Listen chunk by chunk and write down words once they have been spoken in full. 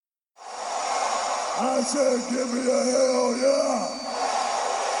I said, give me a hell yeah.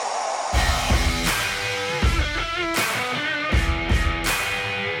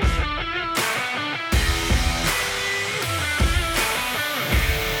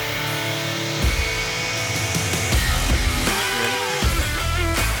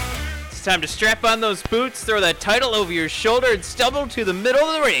 It's time to strap on those boots, throw that title over your shoulder, and stumble to the middle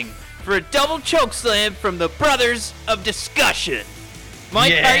of the ring for a double choke slam from the Brothers of Discussion.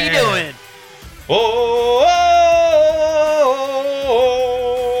 Mike, how you doing?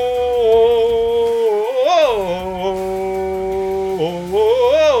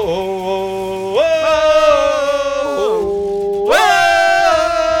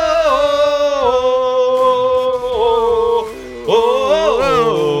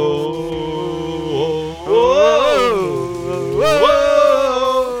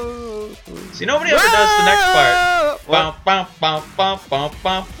 See, nobody ever does the next part. Bum, bum, bum, bum, bum,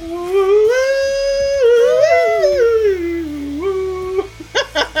 bum.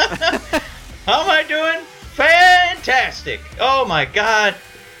 How am I doing? Fantastic! Oh my God!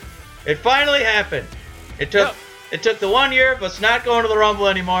 It finally happened. It took the 1 year of us not going to the Rumble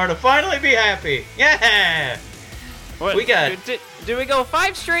anymore to finally be happy. Yeah. What, we got. Did we go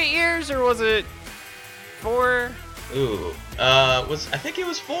 5 straight years, or was it 4? Ooh. I think it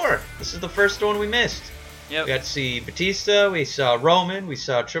was 4. This is the first one we missed. Yep. We got to see Batista, we saw Roman, we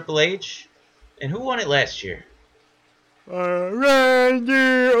saw Triple H, and who won it last year?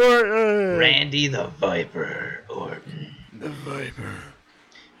 Randy Orton. Randy the Viper Orton. The Viper.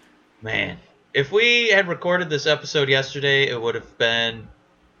 Man, if we had recorded this episode yesterday, it would have been...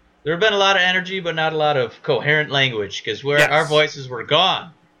 There would have been a lot of energy, but not a lot of coherent language, because our voices were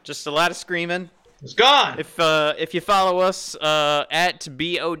gone. Just a lot of screaming. It's gone. If you follow us at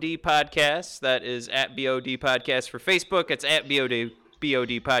BOD Podcast, that is at BOD Podcast for Facebook. It's at BOD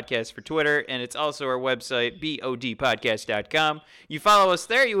Podcast for Twitter, and it's also our website, bodpodcast.com. You follow us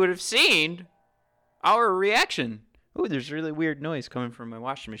there, you would have seen our reaction. Ooh, there's really weird noise coming from my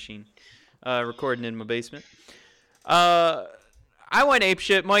washing machine, recording in my basement. I went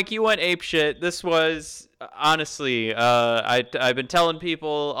apeshit. Mike, you went apeshit. This was, honestly, I've been telling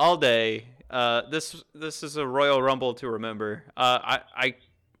people all day, this is a Royal Rumble to remember. I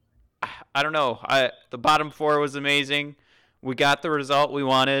don't know. The bottom 4 was amazing. We got the result we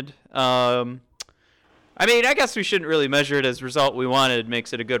wanted. I mean, I guess we shouldn't really measure it as result we wanted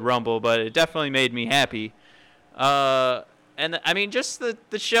makes it a good Rumble, but it definitely made me happy. And I mean, just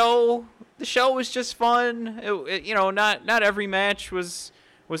the show. The show was just fun. Not every match was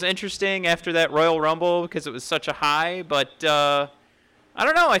interesting after that Royal Rumble because it was such a high, but I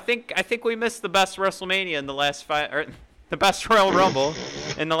don't know. I think we missed the best WrestleMania in the last 5, or the best Royal Rumble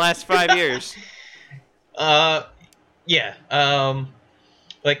in the last 5 years. Yeah.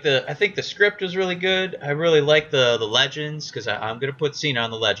 I think the script was really good. I really like the legends because I'm gonna put Cena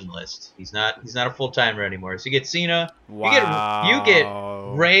on the legend list. He's not a full timer anymore. So you get Cena. Wow. You get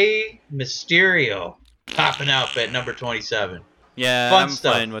Rey Mysterio popping up at number 27. Yeah, Fun I'm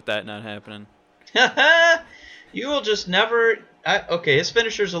stuff. fine with that not happening. You will just never. Okay, his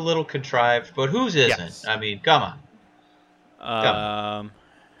finisher's a little contrived, but whose isn't? Yes. I mean, come on.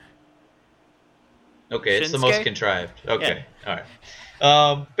 Okay, it's the most Shinsuke? contrived. Okay, Yeah. all right.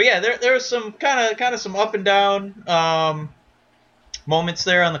 But yeah, there was some kind of some up and down moments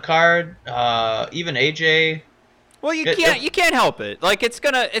there on the card. Even AJ. Well, you can't help it. Like it's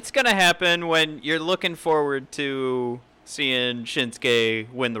gonna happen when you're looking forward to seeing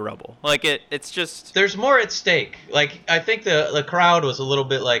Shinsuke win the Rumble. Like it's just There's more at stake. Like I think the crowd was a little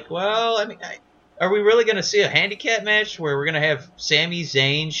bit like, well, I mean, are we really going to see a handicap match where we're going to have Sami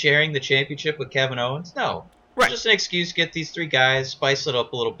Zayn sharing the championship with Kevin Owens? No. Right. It's just an excuse to get these 3 guys, spice it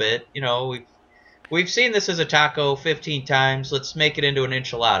up a little bit. You know, we've seen this as a taco 15 times. Let's make it into an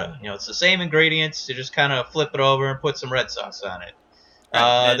enchilada. You know, it's the same ingredients. You just kind of flip it over and put some red sauce on it.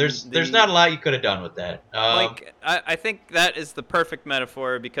 Right, there's not a lot you could have done with that. I think that is the perfect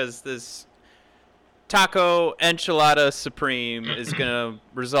metaphor because this Taco Enchilada Supreme is going to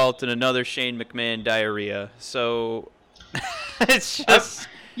result in another Shane McMahon diarrhea. So it's just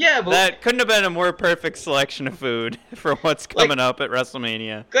that couldn't have been a more perfect selection of food for what's coming up at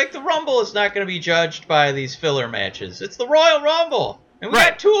WrestleMania. Like the Rumble is not going to be judged by these filler matches. It's the Royal Rumble, and we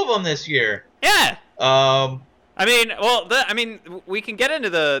got 2 of them this year. Yeah. I mean, we can get into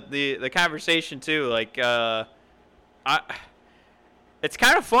the conversation too. Like, it's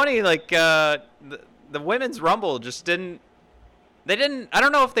kind of funny. Like, the women's Rumble just didn't. I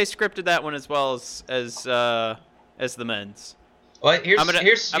don't know if they scripted that one as well as the men's. Well, here's I'm gonna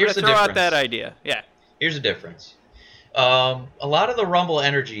the throw out difference. that idea. Yeah. Here's the difference. A lot of the Rumble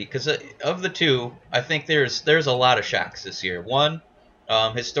energy, because of the two, I think there's a lot of shocks this year. One,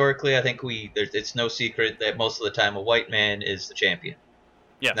 historically, I think it's no secret that most of the time a white man is the champion.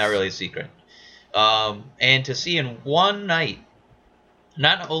 Yes. Not really a secret. And to see in one night,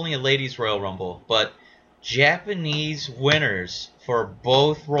 not only a ladies Royal Rumble, but Japanese winners for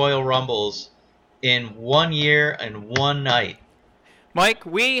both Royal Rumbles in 1 year and one night. Mike,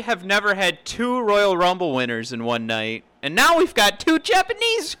 we have never had 2 Royal Rumble winners in one night, and now we've got 2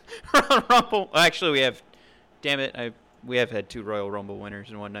 Japanese Royal Rumble. Actually, we have. Damn it, we have had 2 Royal Rumble winners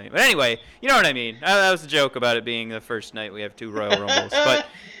in one night. But anyway, you know what I mean. That was a joke about it being the first night we have 2 Royal Rumbles. But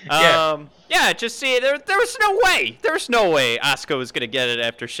just see, there was no way. There was no way Asuka was gonna get it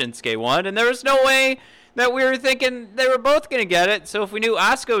after Shinsuke won, and there was no way that we were thinking they were both gonna get it. So if we knew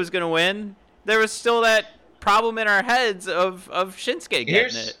Asuka was gonna win, there was still that problem in our heads of Shinsuke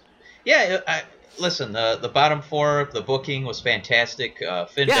getting it. Yeah, listen, the bottom 4, the booking was fantastic.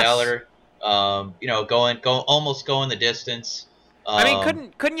 Finn Balor, almost going the distance. I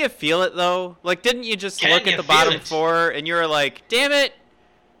mean, couldn't you feel it though? Like, didn't you just look at the bottom 4 and you were like, damn it,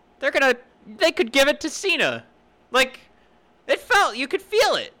 they could give it to Cena. Like, you could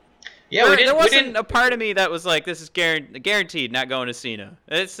feel it. Yeah, there wasn't a part of me that was like, this is guaranteed not going to Cena.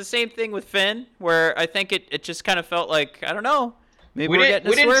 It's the same thing with Finn, where I think it just kind of felt like, I don't know, maybe we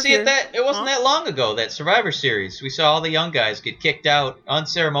didn't see it it wasn't that long ago, that Survivor Series. We saw all the young guys get kicked out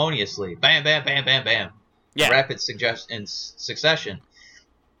unceremoniously. Bam, bam, bam, bam, bam. Yeah. Rapid in succession.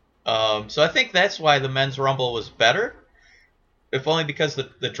 So I think that's why the men's Rumble was better, if only because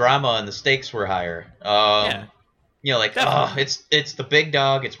the drama and the stakes were higher. It's the big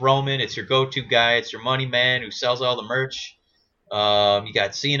dog, it's Roman, it's your go-to guy, it's your money man who sells all the merch. You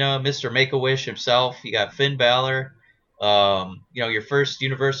got Cena, Mr. Make-A-Wish himself. You got Finn Balor, your first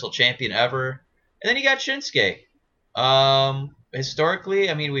Universal Champion ever. And then you got Shinsuke. Historically,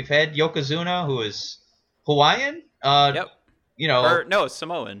 I mean, we've had Yokozuna, who is Hawaiian. Yep. No,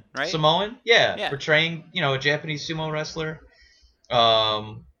 Samoan, right? Samoan, yeah. Portraying, a Japanese sumo wrestler.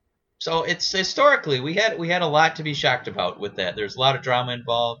 So it's historically we had a lot to be shocked about with that. There's a lot of drama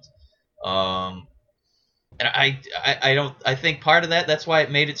involved, and I think part of that's why it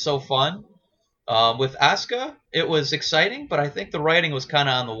made it so fun. With Asuka, it was exciting, but I think the writing was kind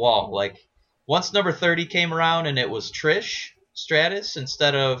of on the wall. Like, once number 30 came around and it was Trish Stratus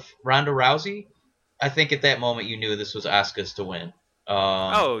instead of Ronda Rousey, I think at that moment you knew this was Asuka's to win.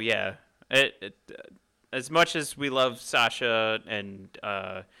 Oh yeah, as much as we love Sasha and.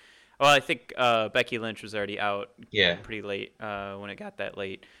 Well, I think Becky Lynch was already out pretty late when it got that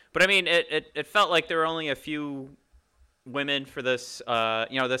late. But, I mean, it felt like there were only a few women for this.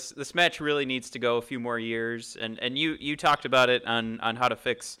 This match really needs to go a few more years. And you talked about it on how to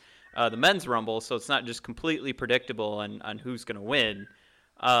fix the men's Rumble, so it's not just completely predictable on who's going to win.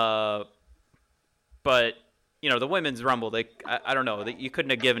 But, the women's Rumble, I don't know. You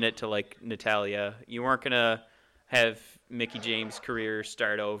couldn't have given it to, like, Natalya. You weren't going to have Mickie James' career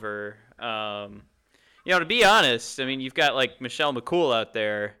start over. To be honest, I mean, you've got like Michelle McCool out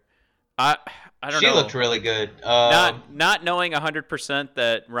there. I don't know. She looked really good. Not knowing 100%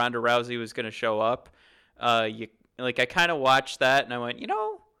 that Ronda Rousey was going to show up, I kind of watched that and I went,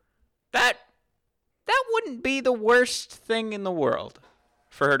 that wouldn't be the worst thing in the world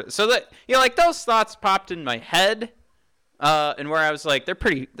for her to. So that those thoughts popped in my head, and where I was like,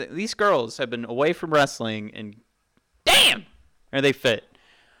 these girls have been away from wrestling and. Damn, are they fit?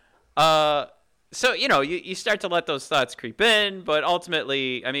 So you start to let those thoughts creep in, but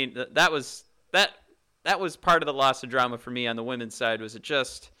ultimately, I mean, that was part of the loss of drama for me on the women's side. Was it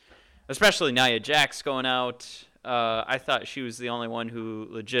just, especially Nia Jax going out? I thought she was the only one who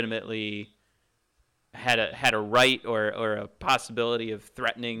legitimately had a right or a possibility of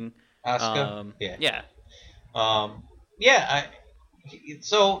threatening Asuka.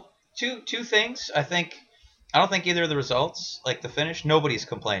 So two things. I don't think either of the results, like the finish, nobody's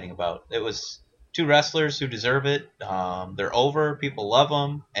complaining about. It was 2 wrestlers who deserve it. They're over. People love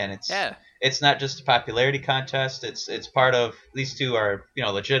them, and it's not just a popularity contest. It's part of, these 2 are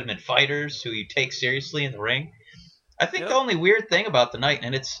legitimate fighters who you take seriously in the ring. I think the only weird thing about the night,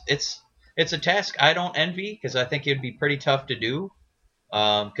 and it's a task I don't envy because I think it'd be pretty tough to do.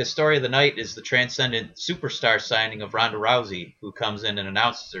 Because story of the night is the transcendent superstar signing of Ronda Rousey, who comes in and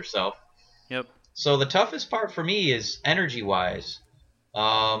announces herself. Yep. So the toughest part for me is energy-wise.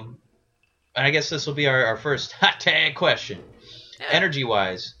 And I guess this will be our first hot tag question. Yeah.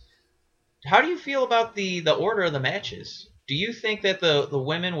 Energy-wise, how do you feel about the order of the matches? Do you think that the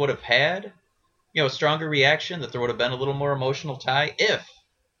women would have had, a stronger reaction, that there would have been a little more emotional tie if,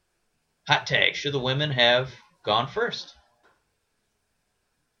 hot tag, should the women have gone first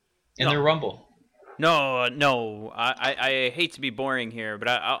in No. their Rumble. No. I hate to be boring here, but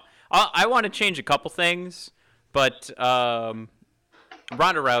I want to change a couple things. But Ronda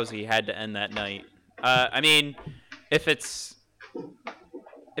Rousey had to end that night. I mean, if it's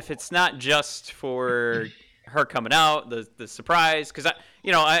not just for her coming out, the surprise, because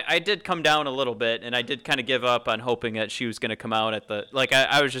I did come down a little bit, and I did kind of give up on hoping that she was going to come out at the, like,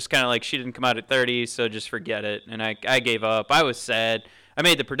 I was just kind of like, she didn't come out at 30, so just forget it, and I gave up. I was sad. I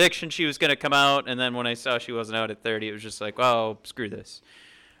made the prediction she was going to come out, and then when I saw she wasn't out at 30, it was just like, oh, screw this.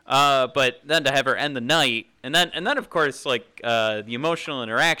 But then to have her end the night, and then of course, like, the emotional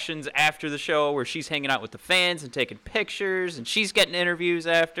interactions after the show where she's hanging out with the fans and taking pictures, and she's getting interviews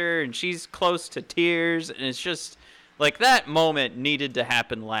after, and she's close to tears, and it's just like that moment needed to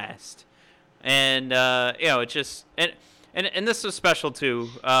happen last. And it just, and this was special too.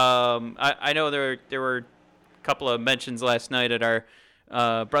 I know there were a couple of mentions last night at our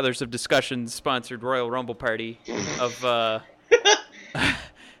Brothers of Discussion sponsored Royal Rumble party of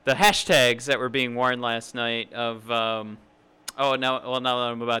the hashtags that were being worn last night of now that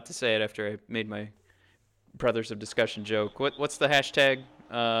I'm about to say it after I made my Brothers of Discussion joke. What's the hashtag?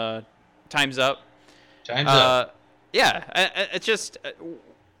 Time's up. Time's up. Yeah, it's just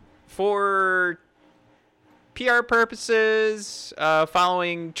for PR purposes,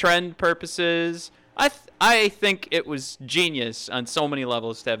 following trend purposes. I think it was genius on so many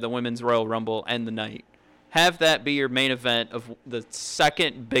levels to have the Women's Royal Rumble end the night. Have that be your main event of the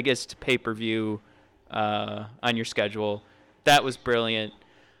second biggest pay-per-view on your schedule. That was brilliant.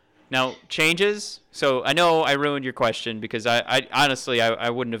 Now, changes. So I know I ruined your question because I honestly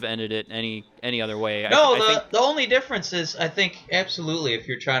wouldn't have ended it any other way. No, I think the only difference is I think absolutely if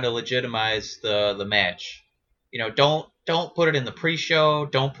you're trying to legitimize the match, don't put it in the pre-show,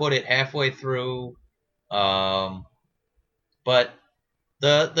 don't put it halfway through. But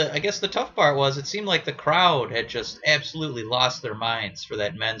I guess the tough part was it seemed like the crowd had just absolutely lost their minds for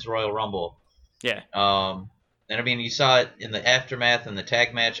that men's Royal Rumble. Yeah. And I mean you saw it in the aftermath and the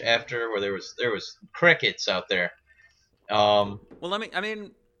tag match after where there was crickets out there. Well,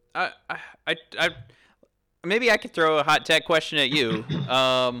 maybe I could throw a hot tag question at you.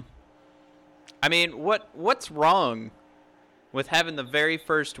 What's wrong with having the very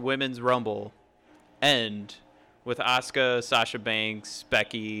first women's Rumble end with Asuka, Sasha Banks,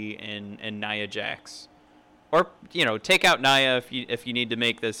 Becky, and Nia Jax? Or, take out Nia if you need to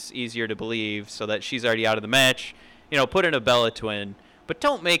make this easier to believe so that she's already out of the match. Put in a Bella Twin. But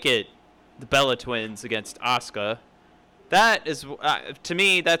don't make it the Bella Twins against Asuka. That is, to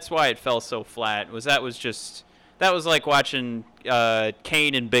me, that's why it fell so flat. That was like watching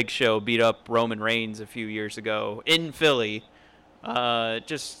Kane and Big Show beat up Roman Reigns a few years ago in Philly.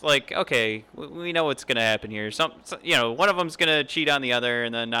 Just like, okay, we know what's gonna happen here. One of them's gonna cheat on the other,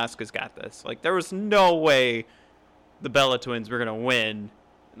 and then Asuka's got this. Like, there was no way the Bella Twins were gonna win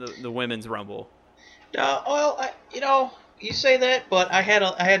the women's Rumble. You say that, but I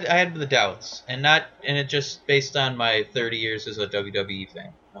had the doubts, and it just based on my 30 years as a WWE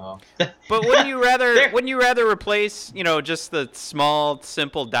fan. But wouldn't you rather replace just the small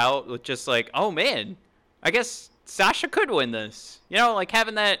simple doubt with just like, oh man, I guess Sasha could win this. Like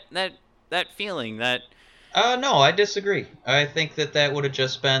having that feeling that. No, I disagree. I think that would have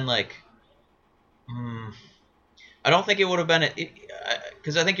just been like. I don't think it would have been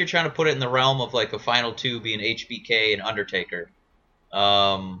because I think you're trying to put it in the realm of like a final two being HBK and Undertaker.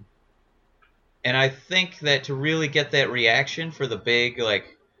 And I think that to really get that reaction for the big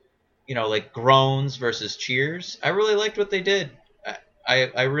like groans versus cheers, I really liked what they did.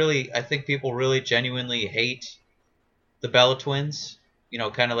 I think people really genuinely hate the Bella Twins,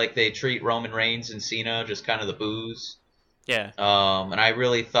 kind of like they treat Roman Reigns and Cena, just kind of the boos. Yeah. And I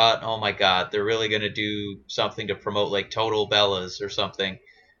really thought, oh my God, they're really going to do something to promote like Total Bellas or something,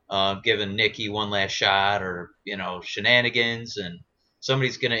 giving Nikki one last shot or, shenanigans, and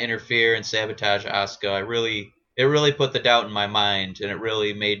somebody's going to interfere and sabotage Asuka. It really put the doubt in my mind, and it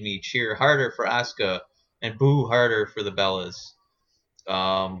really made me cheer harder for Asuka and boo harder for the Bellas.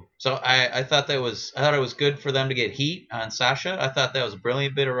 So I thought it was good for them to get heat on Sasha. I thought that was a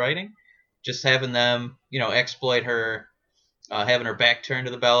brilliant bit of writing, just having them, exploit her, having her back turned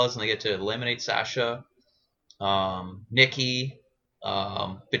to the Bellas, and they get to eliminate Sasha. Nikki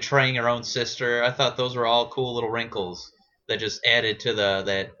betraying her own sister. I thought those were all cool little wrinkles that just added to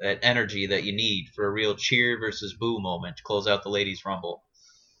that energy that you need for a real cheer versus boo moment to close out the Ladies Rumble.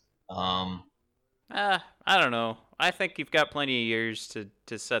 I don't know. I think you've got plenty of years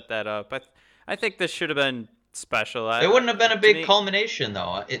to set that up. I think this should have been special. It wouldn't have been a To big me- culmination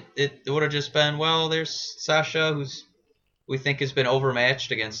though. It would have just been, well, there's Sasha, who's we think has been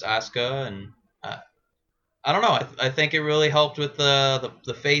overmatched against Asuka, and I don't know. I think it really helped with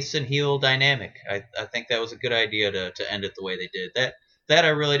the face and heel dynamic. I think that was a good idea to end it the way they did. That I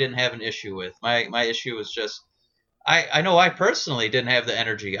really didn't have an issue with. My issue was just I know I personally didn't have the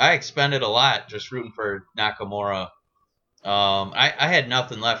energy. I expended a lot just rooting for Nakamura. I had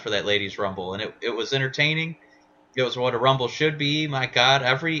nothing left for that ladies rumble, and it was entertaining. It was what a rumble should be. My God,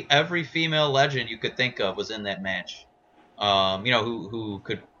 every female legend you could think of was in that match. Who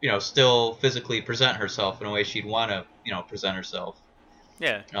could still physically present herself in a way she'd want to present herself.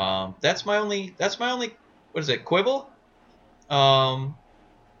 yeah. That's my only what is it, quibble.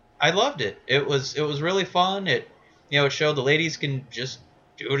 I loved it. It was really fun. It showed the ladies can just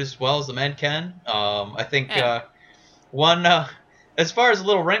do it as well as the men can. I think Yeah. one as far as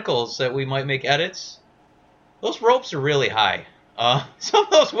little wrinkles that we might make edits, those ropes are really high. Some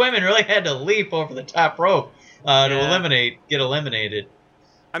of those women really had to leap over the top rope to Yeah. get eliminated.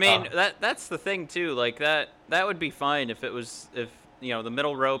 I mean, that's the thing too. Like that would be fine if the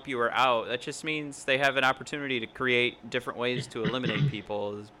middle rope you were out. That just means they have an opportunity to create different ways to eliminate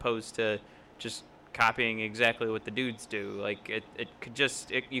people as opposed to just copying exactly what the dudes do. Like it could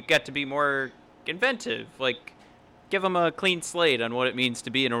just you got to be more inventive. Like give them a clean slate on what it means to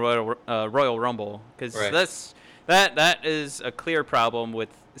be in a Royal Rumble, because Right. that is a clear problem with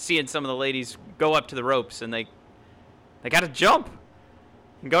seeing some of the ladies go up to the ropes and they got to jump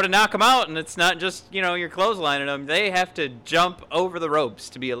and go to knock them out, and it's not just you're clotheslining them. They have to jump over the ropes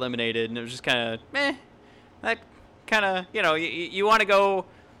to be eliminated, and it was just kind of that kind of you want to go.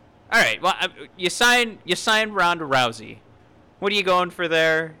 All right, well you sign Ronda Rousey. What are you going for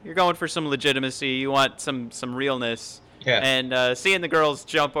there? You're going for some legitimacy. You want some realness. Yeah. And seeing the girls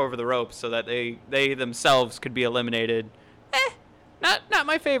jump over the ropes so that they themselves could be eliminated, not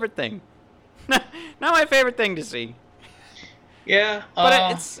my favorite thing. Not my favorite thing to see. Yeah.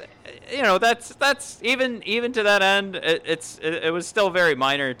 But it's that's even to that end, it was still very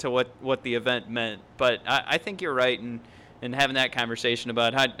minor to what the event meant. But I think you're right in having that conversation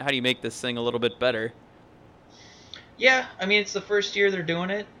about how do you make this thing a little bit better. Yeah, I mean it's the first year they're doing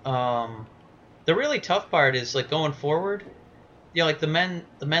it. The really tough part is like going forward. Like the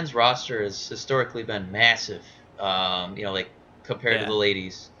men's roster has historically been massive. Like compared to Yeah. the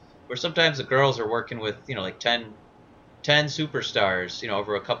ladies, where sometimes the girls are working with like 10 superstars,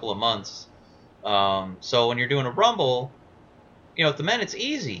 over a couple of months. So when you're doing a rumble, with the men it's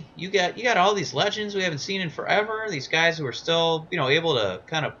easy. You got all these legends we haven't seen in forever. These guys who are still able to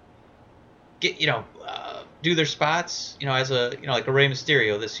kind of get do their spots, as a like a Rey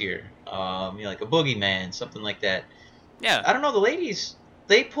Mysterio this year, like a Boogeyman, something like that. Yeah. I don't know, the ladies,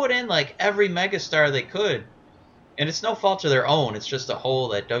 they put in like every megastar they could, and it's no fault of their own. It's just a hole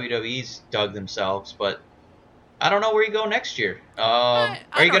that WWE's dug themselves. But I don't know where you go next year. I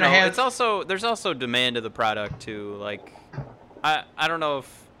Are you don't gonna know. have? It's also there's also demand of the product too. Like, I don't know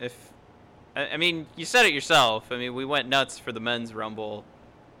if I mean you said it yourself. I mean we went nuts for the men's rumble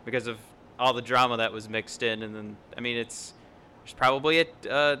because of all the drama that was mixed in, and then I mean there's probably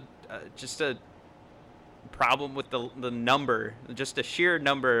just a problem with the number, just a sheer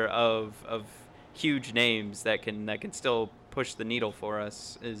number of huge names that can still push the needle for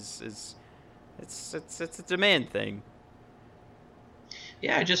us is it's a demand thing.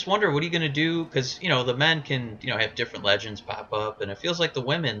 Yeah, I just wonder what are you gonna do, because the men can have different legends pop up, and it feels like the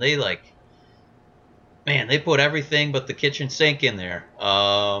women, they man, they put everything but the kitchen sink in there.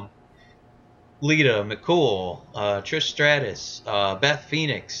 Lita, McCool, Trish Stratus, Beth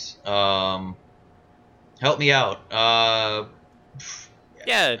Phoenix. Help me out.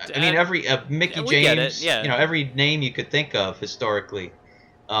 Yeah, I mean, every Mickey we get James. it, yeah. Every name you could think of historically.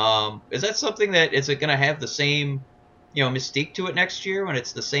 Is that something that is it going to have the same, mystique to it next year when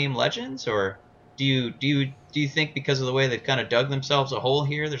it's the same legends, or do you think because of the way they've kind of dug themselves a hole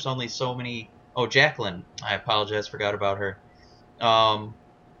here, there's only so many? Oh, Jacqueline. I apologize, forgot about her.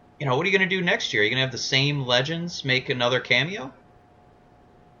 What are you going to do next year? Are you going to have the same legends make another cameo?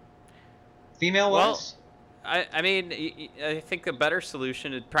 Female wise? I mean, I think a better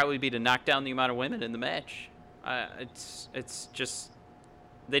solution would probably be to knock down the amount of women in the match. It's just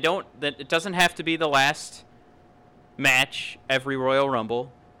it doesn't have to be the last match every Royal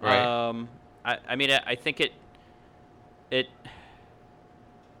Rumble. Right. I mean, I think it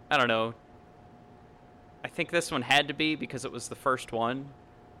I don't know. I think this one had to be because it was the first one.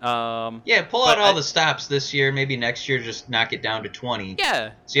 Yeah, pull out all the stops this year. Maybe next year, just knock it down to 20.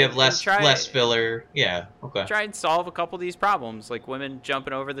 Yeah. So you have less filler. Yeah. Okay. Try and solve a couple of these problems, like women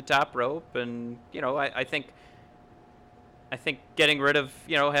jumping over the top rope, and I think getting rid of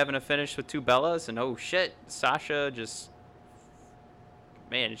having a finish with 2 Bellas, and oh shit, Sasha just,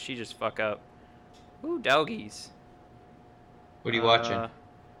 man, did she just fuck up? Ooh, doggies. What are you watching?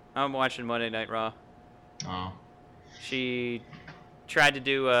 I'm watching Monday Night Raw. Oh. She tried to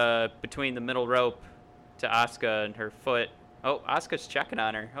do between the middle rope to Asuka and her foot. Oh, Asuka's checking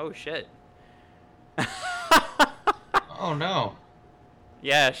on her. Oh shit. Oh no.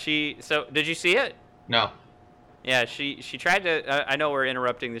 Yeah, so did you see it? No. Yeah, she tried to. I know we're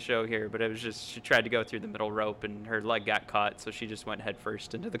interrupting the show here, but it was just she tried to go through the middle rope and her leg got caught, so she just went head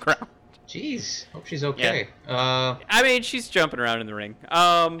first into the ground. Jeez, hope she's okay. Yeah. I mean, she's jumping around in the ring.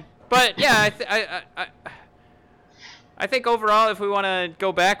 But yeah, I think overall, if we want to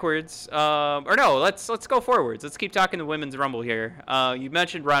go backwards, or no, let's go forwards. Let's keep talking the Women's Rumble here. You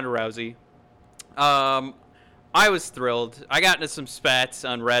mentioned Ronda Rousey. I was thrilled. I got into some spats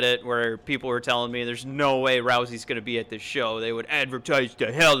on Reddit where people were telling me there's no way Rousey's going to be at this show. They would advertise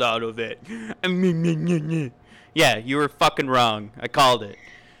the hell out of it. Yeah, you were fucking wrong. I called it.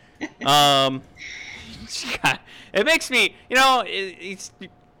 It makes me,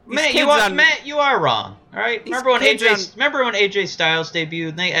 Matt, you are wrong. All right. Remember when AJ Styles debuted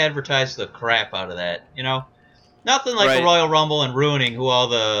and they advertised the crap out of that? Nothing like the Royal Rumble and ruining who all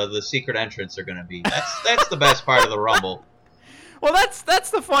the secret entrants are going to be. That's the best part of the Rumble. Well,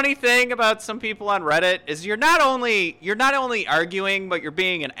 that's the funny thing about some people on Reddit is you're not only arguing, but you're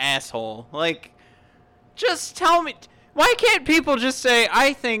being an asshole. Like, just tell me, why can't people just say,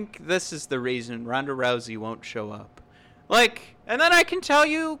 I think this is the reason Ronda Rousey won't show up? Like, and then I can tell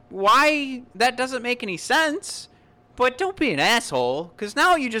you why that doesn't make any sense, but don't be an asshole, because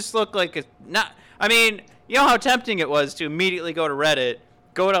now you just look like you know how tempting it was to immediately go to Reddit,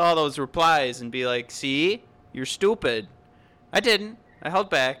 go to all those replies, and be like, see, you're stupid. I didn't. I held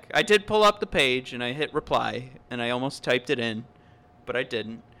back. I did pull up the page, and I hit reply, and I almost typed it in, but I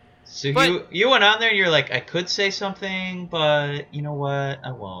didn't. So you went on there, and you're like, I could say something, but you know what?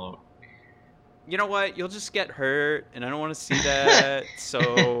 I won't. You know what? You'll just get hurt, and I don't want to see that,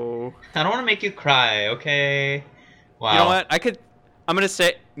 so... I don't want to make you cry, okay? Wow. You know what? I'm going to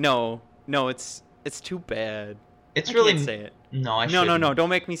say... No, it's too bad. I can't say it. No, I shouldn't. No, don't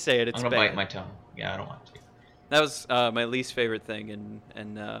make me say it. It's I'm going to bad. bite my tongue. Yeah, I don't want to. That was my least favorite thing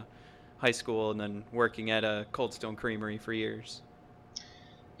in high school and then working at a Cold Stone Creamery for years.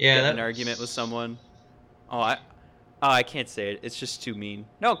 Yeah, Getting an argument with someone. I can't say it. It's just too mean.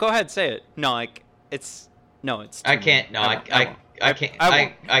 No, go ahead, say it. It's I can't. No, I can't. I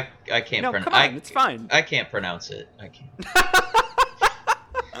can't. No, come on, it's fine. I can't pronounce it. I can't.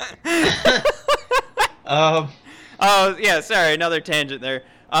 Oh yeah, sorry, another tangent there.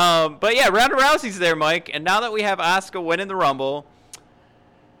 But yeah, Ronda Rousey's there, Mike, and now that we have Asuka winning the Rumble,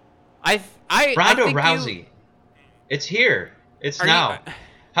 Ronda Rousey, it's here. It's now.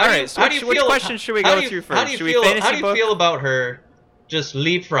 Which question should we go through first? How do you feel about her just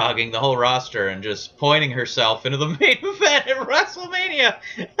leapfrogging the whole roster and just pointing herself into the main event at WrestleMania?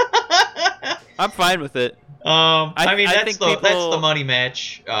 I'm fine with it. That's the money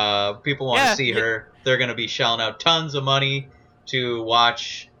match. People want to see her. They're going to be shelling out tons of money to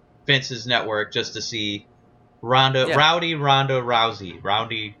watch Vince's network just to see Ronda Rousey.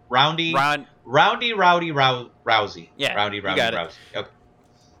 Rousey. Yeah, Rowdy Rousey. Okay.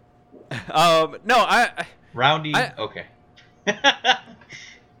 Okay.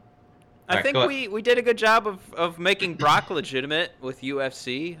 I think we did a good job of making Brock legitimate with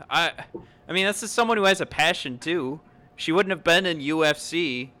UFC. I mean, this is someone who has a passion too. She wouldn't have been in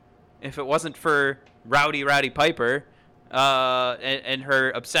UFC if it wasn't for Roddy Piper and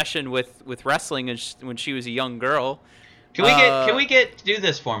her obsession with wrestling when she was a young girl. Can we do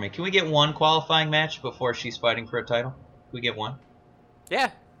this for me? Can we get one qualifying match before she's fighting for a title? Can we get one?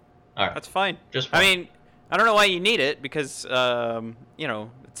 Yeah. All right. That's fine. Just one. I mean, I don't know why you need it because it's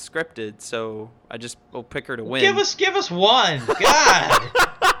scripted, so we'll pick her to win. Give us one. God.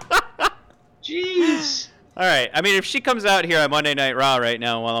 Jeez. All right. I mean, if she comes out here on Monday Night Raw right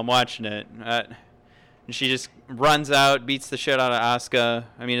now while I'm watching it, and she just runs out, beats the shit out of Asuka,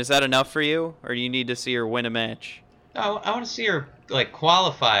 I mean, is that enough for you, or do you need to see her win a match? I want to see her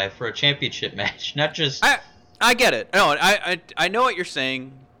qualify for a championship match, not just. I get it. No, I know what you're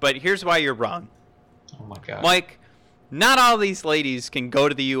saying, but here's why you're wrong. Oh my God. Mike, not all these ladies can go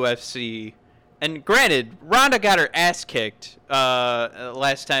to the UFC. And granted, Ronda got her ass kicked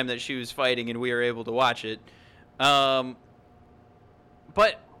last time that she was fighting and we were able to watch it. But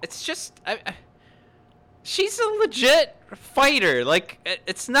it's just she's a legit fighter. Like,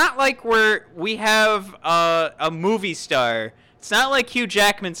 it's not like we have a movie star. It's not like Hugh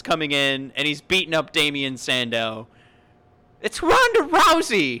Jackman's coming in and he's beating up Damian Sandow. It's Ronda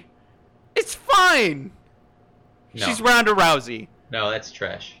Rousey. It's fine. No. She's Ronda Rousey. No, that's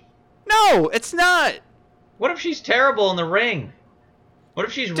trash. No, it's not. What if she's terrible in the ring? What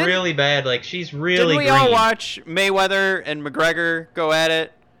if she's really bad? Like, she's really Didn't we green? all watch Mayweather and McGregor go at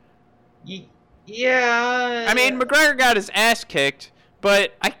it? Yeah. I mean, McGregor got his ass kicked,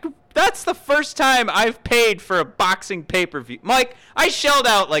 but that's the first time I've paid for a boxing pay-per-view. Mike, I shelled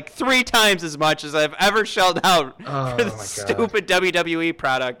out like 3 times as much as I've ever shelled out for the stupid WWE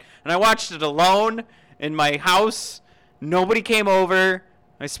product. And I watched it alone in my house. Nobody came over.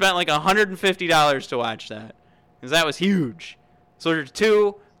 I spent like $150 to watch that, because that was huge. So there's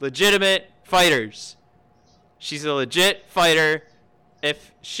 2 legitimate fighters. She's a legit fighter.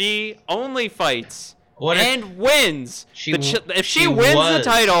 If she only fights wins, if she wins the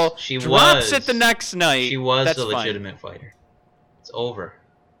title, drops it the next night, she was that's a legitimate fighter. It's over.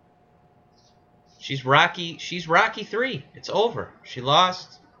 She's Rocky 3. It's over. She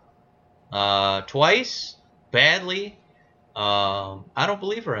lost twice, badly. I don't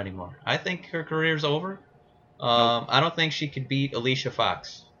believe her anymore. I think her career's over. I don't think she could beat Alicia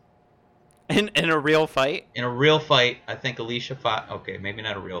Fox. In a real fight? In a real fight, I think Alicia Fox... Okay, maybe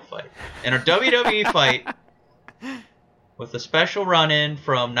not a real fight. In a WWE fight, with a special run-in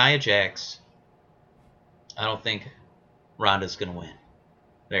from Nia Jax, I don't think Ronda's going to win.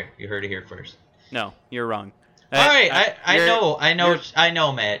 There, you heard it here first. No, you're wrong. All right, I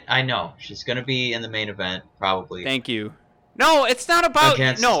know, Matt. I know. She's going to be in the main event, probably. Thank you. No, it's not about...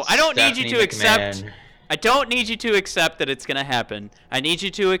 No, I don't Stephanie need you to accept... McMahon. I don't need you to accept that it's going to happen. I need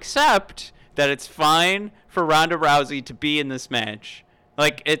you to accept that it's fine for Ronda Rousey to be in this match.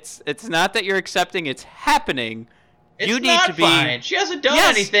 Like, it's not that you're accepting it's happening. You need to be fine. She hasn't done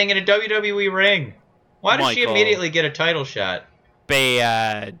anything in a WWE ring. Why does she immediately get a title shot?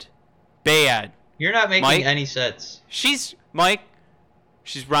 Bad. You're not making any sense. She's Ronda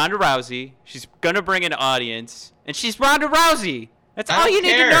Rousey. She's going to bring an audience. And she's Ronda Rousey. That's all you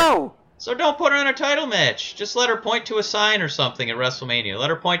need to know. So don't put her in a title match. Just let her point to a sign or something at WrestleMania. Let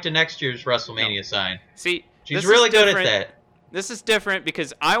her point to next year's WrestleMania sign. See, she's really good at that. This is different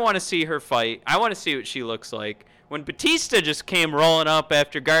because I want to see her fight. I want to see what she looks like. When Batista just came rolling up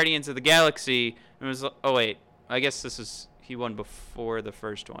after Guardians of the Galaxy, it was, oh wait, I guess he won before the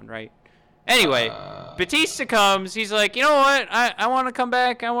first one, right? Anyway, Batista comes. He's like, you know what? I want to come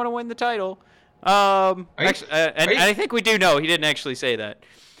back. I want to win the title. I think we do know he didn't actually say that.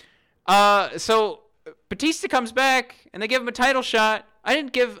 So Batista comes back and they give him a title shot. I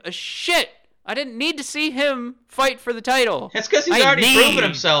didn't give a shit. I didn't need to see him fight for the title. That's because he's already proven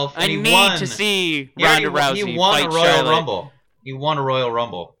himself. And I need to see Ronda Rousey He won fight a Royal Charlotte. Rumble. He won a Royal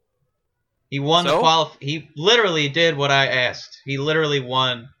Rumble. He won the He literally did what I asked. He literally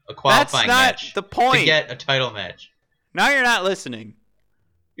won a qualifying match. That's not the point. To get a title match. Now you're not listening.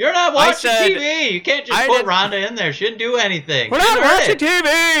 You're not watching TV. You can't just put Ronda in there. She didn't do anything. We're not watching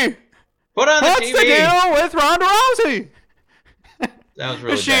TV. Put on the TV. What's the deal with Ronda Rousey? That was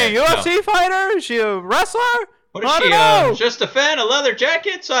really Is she a UFC fighter? Is she a wrestler? What is she? Just a fan of leather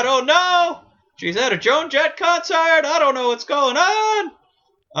jackets? I don't know. She's at a Joan Jett concert. I don't know what's going on.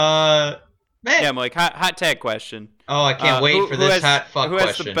 Man. Yeah, Mike. Hot tag question. Oh, I can't wait for this hot fuck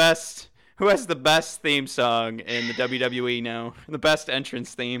question. Who has the best theme song in the WWE now? The best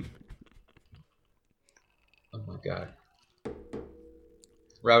entrance theme. Oh my god.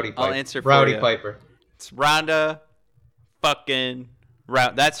 Rowdy Piper. I'll answer for Rowdy you. Piper. It's Ronda fucking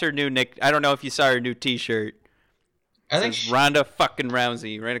Rousey. That's her new nick. I don't know if you saw her new T-shirt. I think Ronda fucking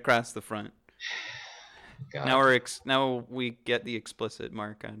Rousey right across the front. God. Now we get the explicit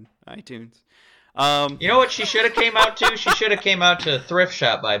mark on iTunes. You know what she should have came out to? She should have came out to Thrift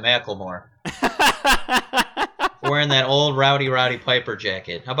Shop by Macklemore. Wearing that old Roddy Piper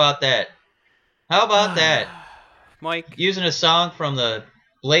jacket. How about that? Mike? Using a song from the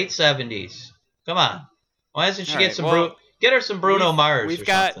late 70s. Come on. Why doesn't she get get her some Bruno Mars We've or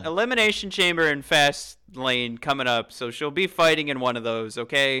got something? Elimination Chamber and Fast Lane coming up, so she'll be fighting in one of those,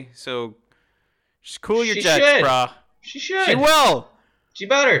 okay? So just cool your jets, brah. She should. She will. She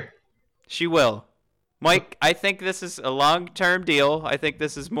better. She will. Mike, I think this is a long-term deal. I think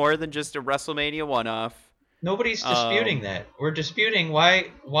this is more than just a WrestleMania one-off. Nobody's disputing that. We're disputing why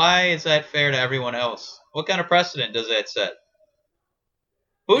is that fair to everyone else? What kind of precedent does that set?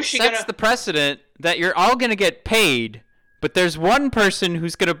 Who's she gonna... sets the precedent that you're all going to get paid, but there's one person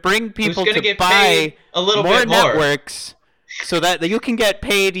who's going to bring people to buy a little more bit more networks so that you can get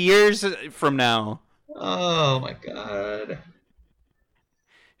paid years from now. Oh my god.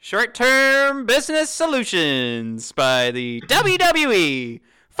 Short-term business solutions by the WWE,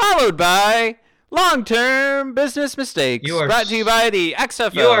 followed by long-term business mistakes. Brought to you by the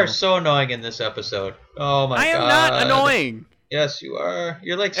XFL. You are so annoying in this episode. Oh my god. I am not annoying. Yes, you are.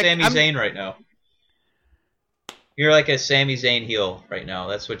 You're like Sami Zayn right now. You're like a Sami Zayn heel right now.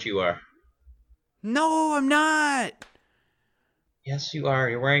 That's what you are. No, I'm not. Yes, you are.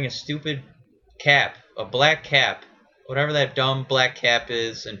 You're wearing a stupid cap. A black cap. Whatever that dumb black cap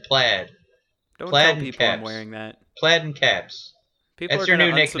is, and plaid. Don't plaid tell people caps. I'm wearing that. Plaid and caps. People That's are your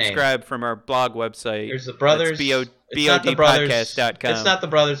going new to nickname. unsubscribe from our blog website. There's the brothers. It's BODpodcast.com. It's not the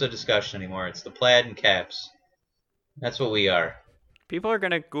brothers of discussion anymore. It's the plaid and caps. That's what we are. People are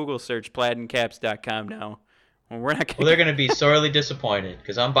going to Google search plaidandcaps.com now. Well, we're not. Well, they're going to be sorely disappointed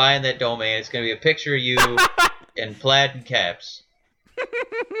because I'm buying that domain. It's going to be a picture of you in plaid and caps.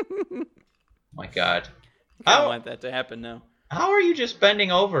 My God. I don't want that to happen now. How are you just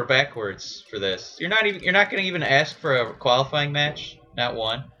bending over backwards for this? You're not going to even ask for a qualifying match? Not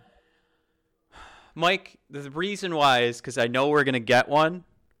one? Mike, the reason why is because I know we're going to get one.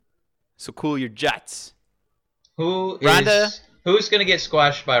 So cool your jets. Who's going to get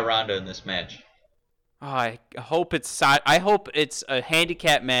squashed by Ronda in this match? Oh, I hope it's a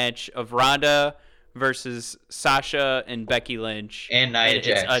handicap match of Ronda versus Sasha and Becky Lynch. And Nia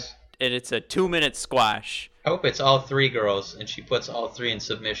Jax. And it's a 2-minute squash. I hope it's all three girls, and she puts all three in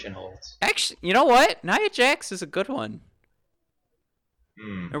submission holds. Actually, you know what? Nia Jax is a good one.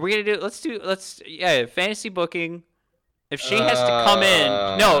 Hmm. Are we gonna do? Fantasy booking. If she has to come in,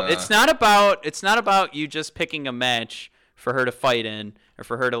 no, it's not about you just picking a match for her to fight in or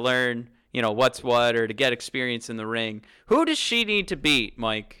for her to learn, what's what, or to get experience in the ring. Who does she need to beat,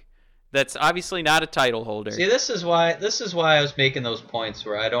 Mike? That's obviously not a title holder. See, this is why I was making those points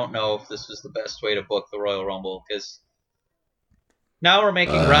where I don't know if this was the best way to book the Royal Rumble, because now we're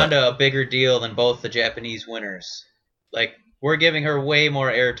making Ronda a bigger deal than both the Japanese winners. Like, we're giving her way more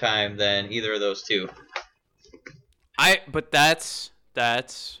airtime than either of those two. But that's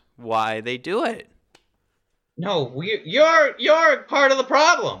why they do it. No, you're part of the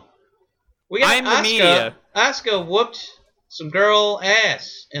problem. We got I'm the media. Asuka whooped some girl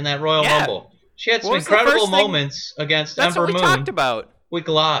ass in that Royal Rumble. She had some incredible moments against Ember Moon. That's what we talked about. We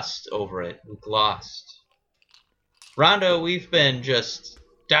glossed over it. We glossed. Ronda, we've been just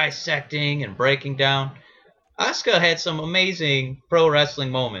dissecting and breaking down. Asuka had some amazing pro wrestling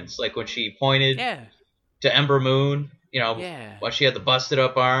moments, like when she pointed to Ember Moon, while she had the busted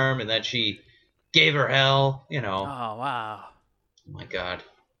up arm, and then she gave her hell, Oh, wow. Oh, my God.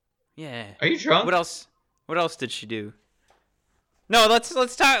 Yeah. Are you drunk? What else did she do? No, let's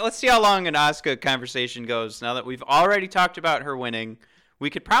talk. Let's see how long an Asuka conversation goes. Now that we've already talked about her winning, we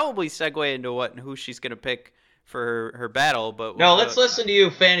could probably segue into who she's gonna pick for her battle. But no, let's listen to you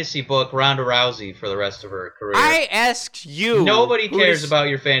fantasy book Ronda Rousey for the rest of her career. I asked you. Nobody cares about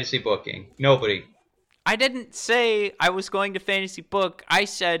your fantasy booking. Nobody. I didn't say I was going to fantasy book. I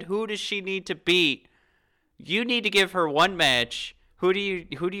said, who does she need to beat? You need to give her one match. Who do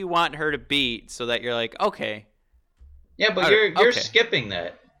you want her to beat so that you're like, okay. Yeah, but you're skipping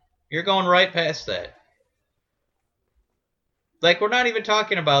that. You're going right past that. Like, we're not even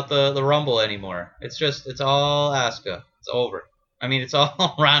talking about the Rumble anymore. It's all Asuka. It's over. I mean, it's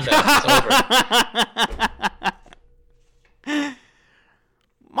all Ronda. It's over.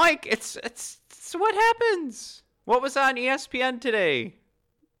 Mike, it's what happens. What was on ESPN today?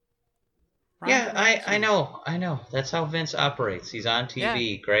 Yeah, I know. That's how Vince operates. He's on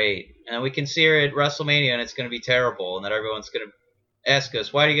TV, great. And we can see her at WrestleMania, and it's going to be terrible. And then everyone's going to ask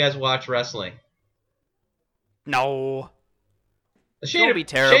us, why do you guys watch wrestling? No. Shayna, be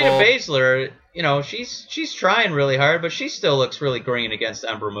terrible. Shayna Baszler, she's trying really hard, but she still looks really green against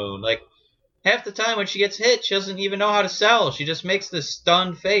Ember Moon. Like, half the time when she gets hit, she doesn't even know how to sell. She just makes this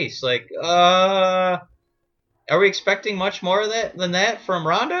stunned face. Like, are we expecting much more than that from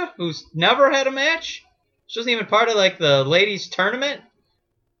Ronda, who's never had a match? She wasn't even part of, like, the ladies' tournament?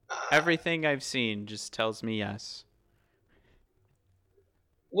 Everything I've seen just tells me yes.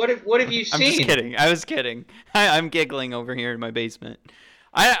 What have you seen? I'm just kidding. I was kidding. I'm giggling over here in my basement.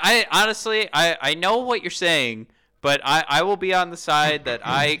 I honestly, I know what you're saying, but I will be on the side that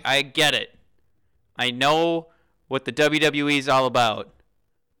I get it. I know what the WWE is all about.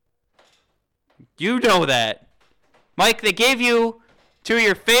 You know that. Mike, they gave you two of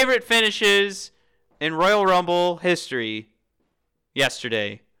your favorite finishes in Royal Rumble history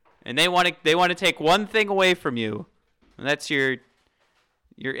yesterday. And they want to take one thing away from you. And that's your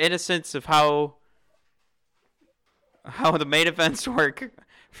innocence of how how the main events work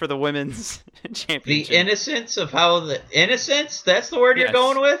for the women's The championship. innocence of how the innocence? That's the word Yes. you're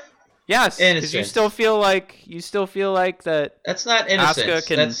going with? Yes, because Innocence. you still feel like that. That's not innocence. Asuka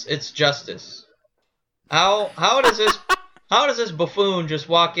can- It's justice. How does this buffoon just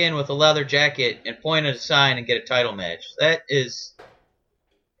walk in with a leather jacket and point at a sign and get a title match? That is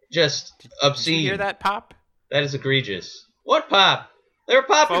just obscene. Did you hear that pop? That is egregious. What pop? They were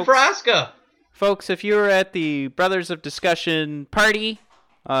popping for Asuka. Folks, if you were at the Brothers of Discussion party,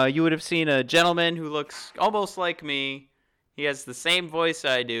 you would have seen a gentleman who looks almost like me. He has the same voice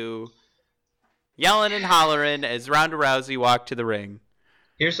I do, yelling and hollering as Ronda Rousey walked to the ring.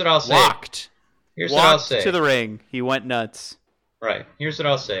 Here's what I'll say. Here's what I'll Walked say. to the ring. He went nuts. Right. Here's what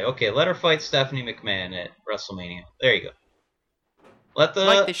I'll say. Okay, let her fight Stephanie McMahon at WrestleMania. There you go. Let the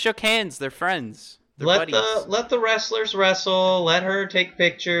Like they shook hands. They're friends. They're buddies. let the wrestlers wrestle. Let her take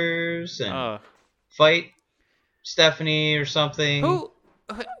pictures and fight Stephanie or something.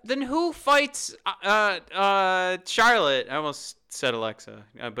 Who fights Charlotte? I almost said Alexa,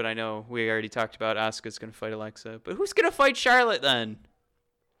 but I know we already talked about Asuka's gonna fight Alexa. But who's gonna fight Charlotte then?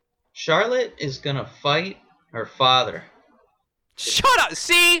 Charlotte is gonna fight her father. Shut up!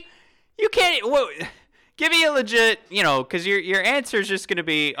 See, you can't. Give me a legit, because your answer is just gonna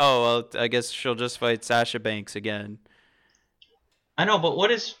be, oh well, I guess she'll just fight Sasha Banks again. I know, but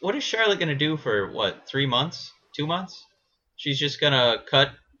what is Charlotte gonna do for 3 months? 2 months? She's just gonna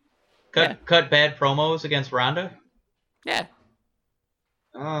cut bad promos against Ronda? Yeah.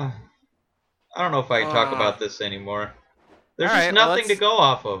 I don't know if I can talk about this anymore. There's All just right, well, nothing to go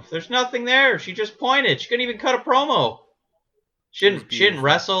off of. There's nothing there. She just pointed. She couldn't even cut a promo. She didn't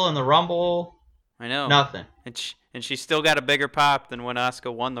wrestle in the Rumble. I know. Nothing. And she still got a bigger pop than when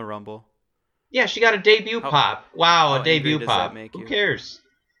Asuka won the Rumble. Yeah, she got a debut pop. Wow, how a debut angry does that pop. make Who you? cares?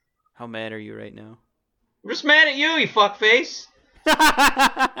 How mad are you right now? I'm just mad at you fuckface.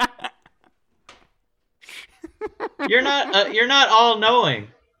 You're not all knowing.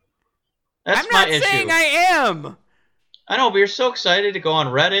 That's I'm my not issue. saying I am. I know, but you're so excited to go on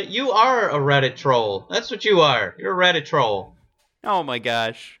Reddit. You are a Reddit troll. That's what you are. You're a Reddit troll. Oh my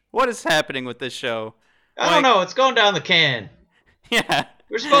gosh. What is happening with this show? I don't know. It's going down the can. Yeah.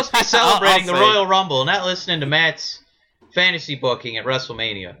 We're supposed to be celebrating the say. Royal Rumble, not listening to Matt's fantasy booking at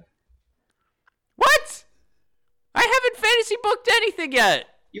WrestleMania. What? I haven't fantasy booked anything yet.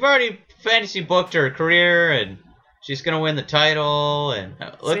 You've already fantasy booked her career, and she's gonna win the title. And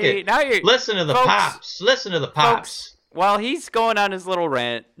listen to the pops. Listen to the pops. Folks, while he's going on his little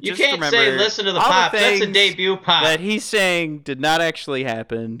rant, you just can't remember say listen to the all pops. That's a things debut pop. that he's saying did not actually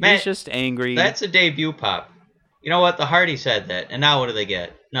happen. Matt, he's just angry. That's a debut pop. You know what? The Hardys had that, and now what do they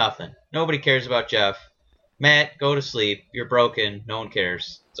get? Nothing. Nobody cares about Jeff. Matt, go to sleep. You're broken. No one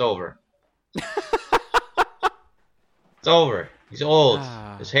cares. It's over. It's over. He's old.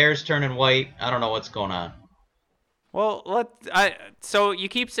 His hair's turning white. I don't know what's going on. Well, so you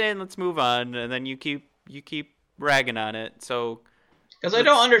keep saying let's move on, and then you keep ragging on it. So because I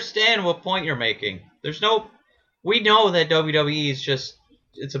don't understand what point you're making. We know that WWE is just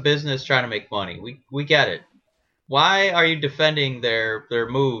it's a business trying to make money. We get it. Why are you defending their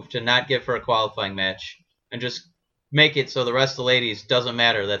move to not give her a qualifying match and just make it so the rest of the ladies doesn't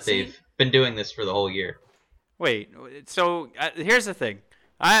matter that they've been doing this for the whole year? Wait, so here's the thing.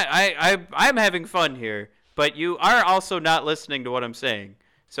 I'm having fun here, but you are also not listening to what I'm saying.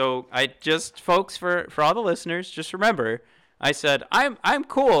 So folks, for all the listeners, just remember, I said I'm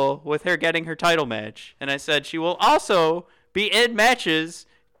cool with her getting her title match, and I said she will also be in matches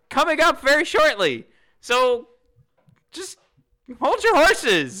coming up very shortly. So just hold your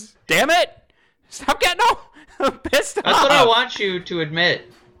horses, damn it! Stop getting all pissed off. That's what I want you to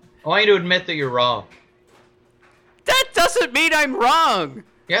admit. I want you to admit that you're wrong. That doesn't mean I'm wrong.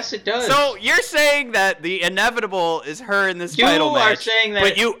 Yes, it does. So you're saying that the inevitable is her in this title match, you are saying that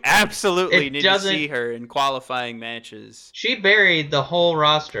but you absolutely need to doesn't- see her in qualifying matches. She buried the whole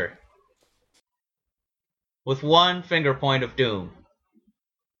roster with one finger point of doom.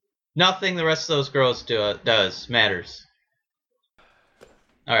 Nothing the rest of those girls does matters.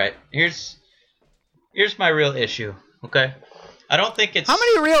 All right, here's my real issue. Okay, I don't think it's. How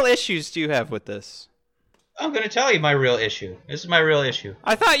many real issues do you have with this? I'm gonna tell you my real issue. This is my real issue.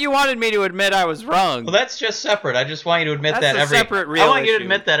 I thought you wanted me to admit I was wrong. Well, that's just separate. I just want you to admit That's that a every. separate real I want you to issue.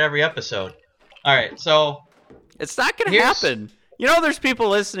 admit that every episode. All right, so It's not going to happen. You know, there's people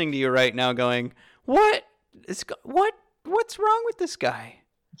listening to you right now going, what's wrong with this guy?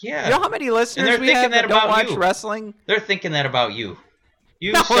 yeah, You know how many listeners they're we thinking have that that don't about watch you. wressling? they're thinking that about you.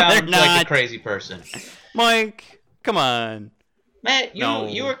 You No, they're sound like a not. crazy person. Mike, come on. Matt, No.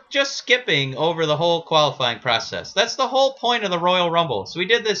 you were just skipping over the whole qualifying process. That's the whole point of the Royal Rumble. So we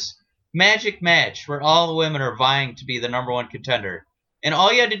did this magic match where all the women are vying to be the number one contender. And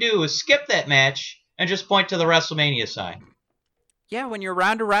all you had to do was skip that match and just point to the WrestleMania sign. Yeah, when you're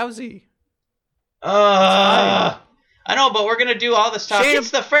Ronda Rousey. I know, but we're going to do all this talk. Shayna-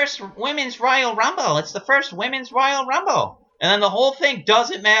 It's the first Women's Royal Rumble. It's the first Women's Royal Rumble. And then the whole thing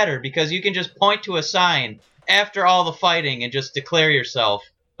doesn't matter because you can just point to a sign after all the fighting and just declare yourself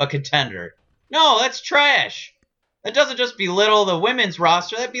a contender. No, that's trash. That doesn't just belittle the women's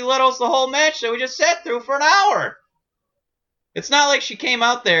roster. That belittles the whole match that we just sat through for an hour. It's not like she came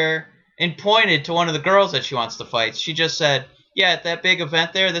out there and pointed to one of the girls that she wants to fight. She just said, yeah, at that big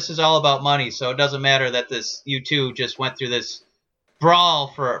event there, this is all about money, so it doesn't matter that you two just went through this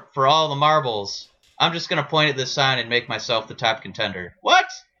brawl for all the marbles. I'm just going to point at this sign and make myself the top contender. What?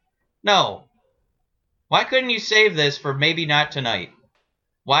 No. Why couldn't you save this for maybe not tonight?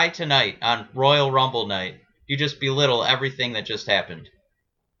 Why tonight on Royal Rumble night? You just belittle everything that just happened.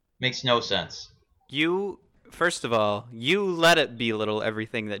 Makes no sense. First of all, you let it belittle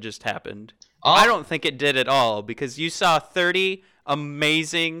everything that just happened. I don't think it did at all, because you saw 30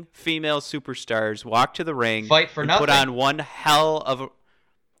 amazing female superstars walk to the ring, fight for nothing, put on one hell of a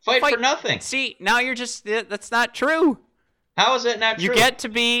fight for nothing. See, now that's not true. How is it not true? You get to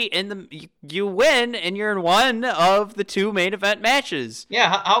be you win, and you're in one of the two main event matches. Yeah,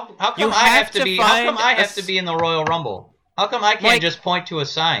 how come I have to be? How come I have to be in the Royal Rumble? How come I can't just point to a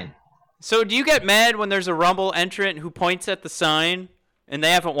sign? So do you get mad when there's a Rumble entrant who points at the sign and they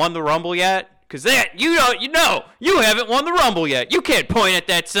haven't won the Rumble yet? Because you haven't won the Rumble yet. You can't point at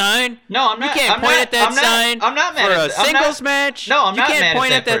that sign. No, I'm not. You can't point at that sign I'm not mad for at a singles match. No, I'm not mad at that person. You can't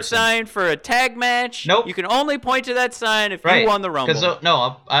point at that sign for a tag match. Nope. You can only point to that sign if you won the Rumble.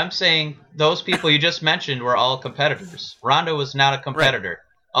 No, I'm saying those people you just mentioned were all competitors. Ronda was not a competitor.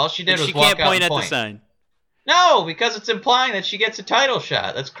 Right. All she did was walk out and point. She can't point at the sign. No, because it's implying that she gets a title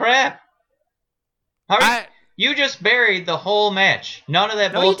shot. That's crap. You just buried the whole match. None of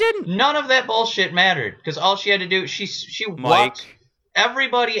that. No, you didn't. None of that bullshit mattered because all she had to do, she walked.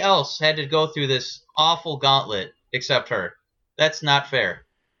 Everybody else had to go through this awful gauntlet except her. That's not fair.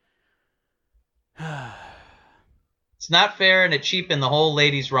 It's not fair, and it cheapened the whole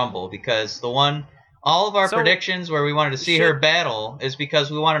Ladies Rumble because all of our predictions where we wanted to see her battle is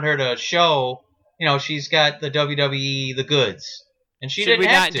because we wanted her to show, she's got the WWE the goods, and she didn't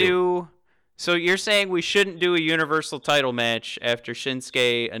have to. So you're saying we shouldn't do a Universal title match after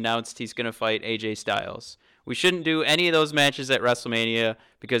Shinsuke announced he's going to fight AJ Styles? We shouldn't do any of those matches at WrestleMania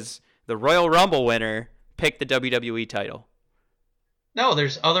because the Royal Rumble winner picked the WWE title. No,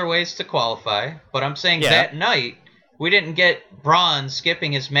 there's other ways to qualify, but I'm saying that night we didn't get Braun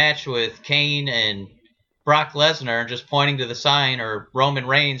skipping his match with Kane and Brock Lesnar and just pointing to the sign, or Roman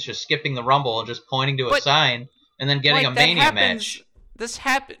Reigns just skipping the Rumble and just pointing to a sign and then getting a Mania match.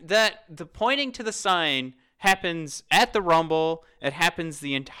 The pointing to the sign happens at the Rumble. It happens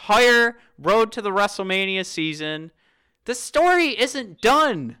the entire road to the WrestleMania season. The story isn't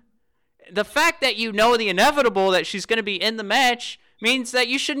done. The fact that you know the inevitable that she's going to be in the match means that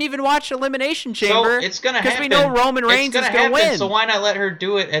you shouldn't even watch Elimination Chamber. So it's going to happen. Because we know Roman Reigns is going to win. So why not let her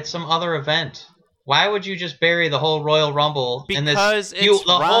do it at some other event? Why would you just bury the whole Royal Rumble in this? Because it's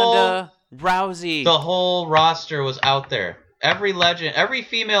Ronda Rousey. The whole roster was out there. Every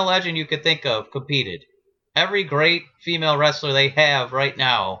female legend you could think of competed. Every great female wrestler they have right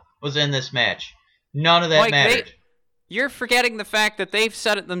now was in this match. None of that mattered. You're forgetting the fact that they've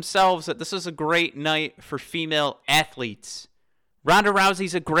said it themselves that this is a great night for female athletes. Ronda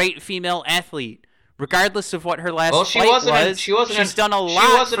Rousey's a great female athlete. Regardless of what her last fight was, she's done a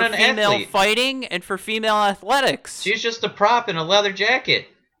lot for female fighting and for female athletics. She's just a prop in a leather jacket.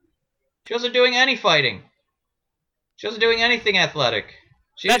 She wasn't doing any fighting. She wasn't doing anything athletic.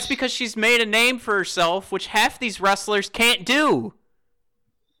 That's because she's made a name for herself, which half these wrestlers can't do.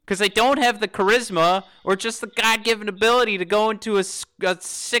 Because they don't have the charisma or just the God-given ability to go into a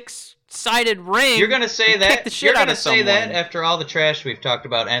six-sided ring. You're going to say that? You're going to say that after all the trash we've talked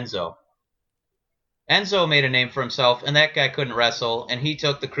about Enzo. Enzo made a name for himself, and that guy couldn't wrestle, and he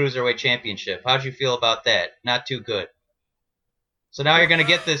took the Cruiserweight Championship. How'd you feel about that? Not too good. So now you're going to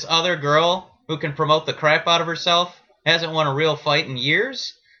get this other girl who can promote the crap out of herself, hasn't won a real fight in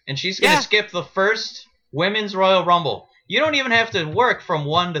years, and she's going to skip the first Women's Royal Rumble. You don't even have to work from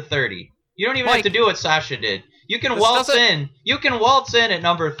 1 to 30. You don't even have to do what Sasha did. You can waltz in. You can waltz in at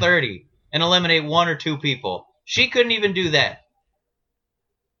number 30 and eliminate 1 or 2 people. She couldn't even do that.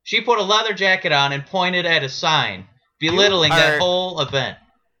 She put a leather jacket on and pointed at a sign, belittling that whole event.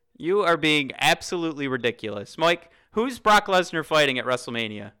 You are being absolutely ridiculous. Mike, Who's Brock Lesnar fighting at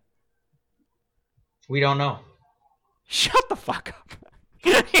WrestleMania? We don't know. Shut the fuck up.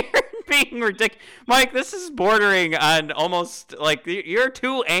 You're being ridiculous. Mike, this is bordering on almost like you're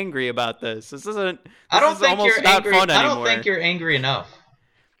too angry about this. This isn't. I don't think almost you're not angry. fun I don't anymore. think you're angry enough.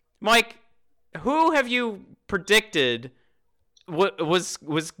 Mike, who have you predicted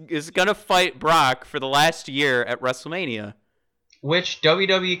is gonna fight Brock for the last year at WrestleMania? Which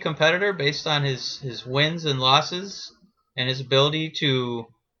WWE competitor, based on his wins and losses and his ability to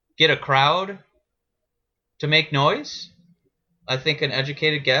get a crowd to make noise? I think an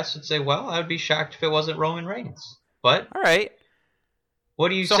educated guess would say, well, I would be shocked if it wasn't Roman Reigns. But all right, what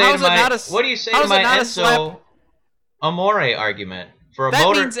do you so say to my Enzo Amore argument for a that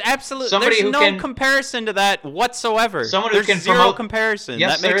motor? means absolutely. Somebody There's who no can, comparison to that whatsoever. Someone who There's can zero promote comparison.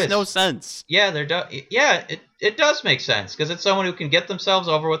 Yes, that makes there is. no sense. Yeah, it does make sense because it's someone who can get themselves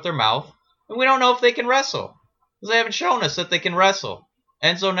over with their mouth, and we don't know if they can wrestle because they haven't shown us that they can wrestle.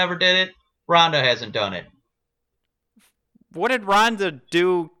 Enzo never did it. Ronda hasn't done it. What did Ronda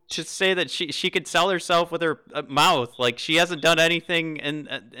do to say that she could sell herself with her mouth? Like, she hasn't done anything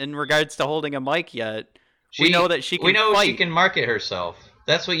in regards to holding a mic yet. We know that she can We know fight. she can market herself.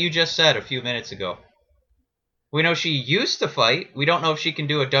 That's what you just said a few minutes ago. We know she used to fight. We don't know if she can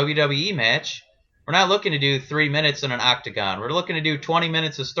do a WWE match. We're not looking to do 3 minutes in an octagon. We're looking to do 20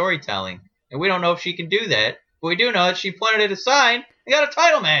 minutes of storytelling. And we don't know if she can do that. But we do know that she planted a sign and got a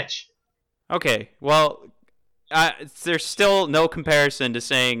title match. Okay, well, there's still no comparison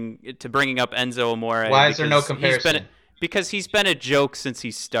to bringing up Enzo Amore. Why is there no comparison? Because he's been a joke since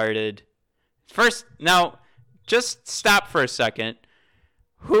he started. First, now, just stop for a second.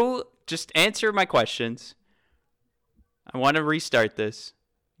 Just answer my questions. I want to restart this.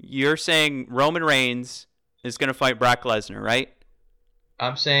 You're saying Roman Reigns is going to fight Brock Lesnar, right?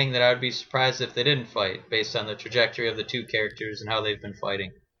 I'm saying that I would be surprised if they didn't fight based on the trajectory of the two characters and how they've been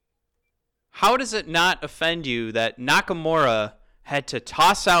fighting. How does it not offend you that Nakamura had to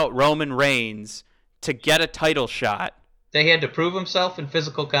toss out Roman Reigns to get a title shot? They had to prove himself in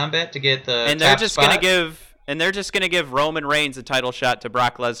physical combat to get the And they're just going to give Roman Reigns a title shot to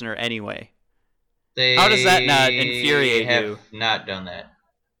Brock Lesnar anyway. How does that not infuriate you? They you? have not done that.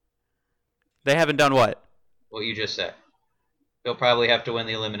 They haven't done what? What you just said. They'll probably have to win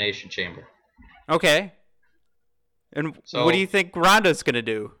the Elimination Chamber. Okay. And So, what do you think Ronda's going to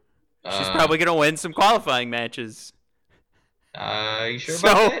do? She's probably going to win some qualifying matches. You sure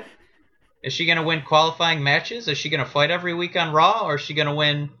about that? Is she going to win qualifying matches? Is she going to fight every week on Raw? Or is she going to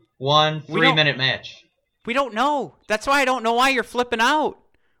win one 3-minute match? We don't know. That's why I don't know why you're flipping out.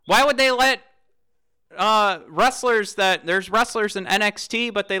 Why would they let wrestlers there's wrestlers in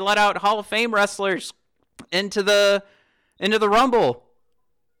NXT, but they let out Hall of Fame wrestlers into the Rumble?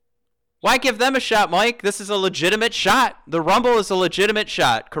 Why give them a shot, Mike? This is a legitimate shot. The Rumble is a legitimate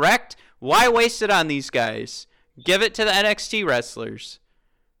shot, correct? Why waste it on these guys? Give it to the NXT wrestlers.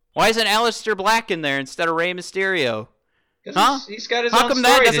 Why isn't Aleister Black in there instead of Rey Mysterio? Huh? He's got his How own come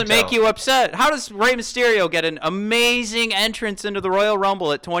story that to doesn't tell. make you upset? How does Rey Mysterio get an amazing entrance into the Royal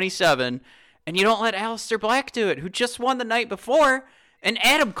Rumble at 27, and you don't let Aleister Black do it, who just won the night before, and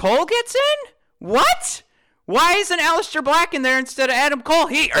Adam Cole gets in? What? Why isn't Aleister Black in there instead of Adam Cole?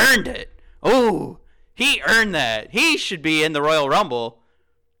 He earned it. Oh, he earned that. He should be in the Royal Rumble.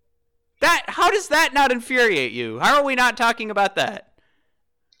 How does that not infuriate you? How are we not talking about that?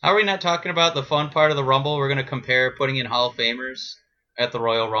 How are we not talking about the fun part of the Rumble? We're going to compare putting in Hall of Famers at the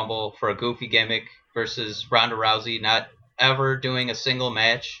Royal Rumble for a goofy gimmick versus Ronda Rousey not ever doing a single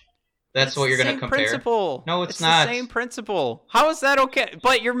match. That's what you're going to compare. Principle. No, it's not. The same principle. How is that okay?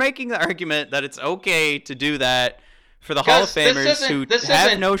 But you're making the argument that it's okay to do that for the Hall of Famers who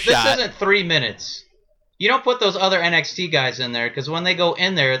have no shot. This isn't 3 minutes. You don't put those other NXT guys in there because when they go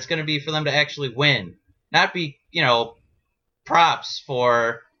in there, it's going to be for them to actually win, not be, props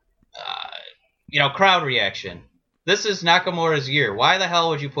for, crowd reaction. This is Nakamura's year. Why the hell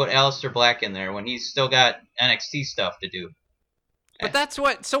would you put Aleister Black in there when he's still got NXT stuff to do? But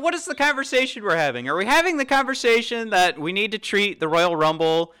so what is the conversation we're having? Are we having the conversation that we need to treat the Royal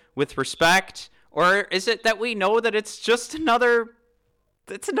Rumble with respect? Or is it that we know that it's just another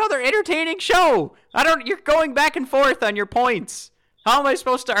entertaining show? You're going back and forth on your points. How am I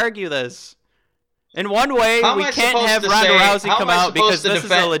supposed to argue this? In one way, we can't have Ronda Rousey come out because this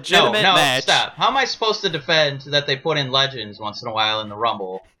is a legitimate match. Stop. How am I supposed to defend that they put in legends once in a while in the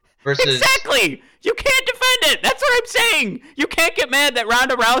Rumble versus... Exactly! You can't defend it! That's what I'm saying! You can't get mad that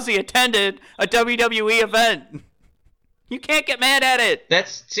Ronda Rousey attended a WWE event. You can't get mad at it.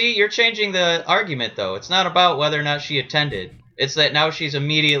 See, you're changing the argument, though. It's not about whether or not she attended. It's that now she's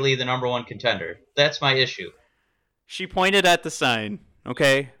immediately the #1 contender. That's my issue. She pointed at the sign.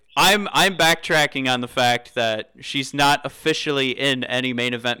 Okay, I'm backtracking on the fact that she's not officially in any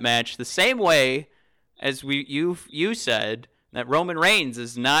main event match. The same way as you said that Roman Reigns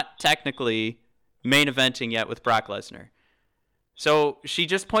is not technically main eventing yet with Brock Lesnar. So she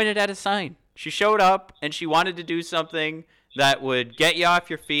just pointed at a sign. She showed up and she wanted to do something that would get you off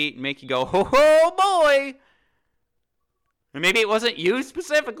your feet and make you go, ho ho boy. And maybe it wasn't you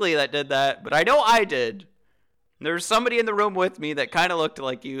specifically that did that, but I know I did. There was somebody in the room with me that kind of looked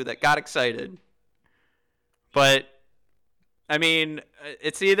like you that got excited. But, I mean,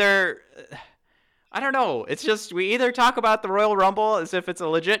 it's either... I don't know. It's just we either talk about the Royal Rumble as if it's a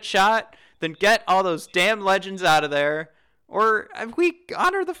legit shot, then get all those damn legends out of there, or we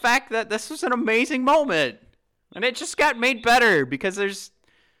honor the fact that this was an amazing moment. And it just got made better because there's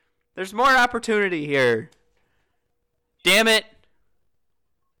more opportunity here. Damn it.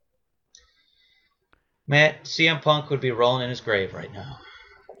 Matt, CM Punk would be rolling in his grave right now.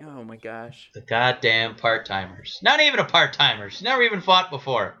 Oh my gosh. The goddamn part-timers. Not even a part-timer. She's never even fought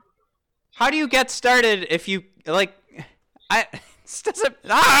before. How do you get started if you, like, this doesn't,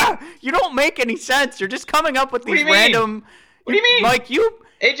 you don't make any sense. You're just coming up with these random. What do you mean? Like,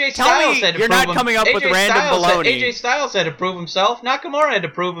 AJ Styles had to you're prove not coming up with AJ random Styles baloney. AJ Styles had to prove himself. Nakamura had to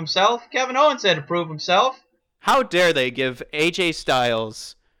prove himself. Kevin Owens had to prove himself. How dare they give AJ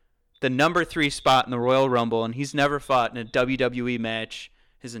Styles the number 3 spot in the Royal Rumble, and he's never fought in a WWE match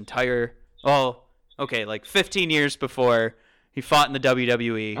his entire, like 15 years before he fought in the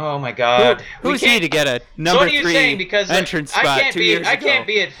WWE. Oh my God! Who's he to get a number 3 entrance spot 2 years ago? I can't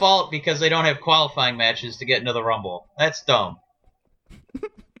be at fault because they don't have qualifying matches to get into the Rumble. That's dumb.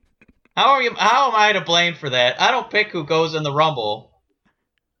 How am I to blame for that? I don't pick who goes in the Rumble.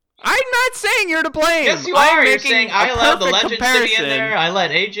 I'm not saying you're to blame. Yes, you are. You're saying I allowed the Legends to be in there. I let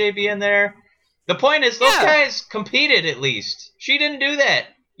AJ be in there. The point is, those guys competed at least. She didn't do that.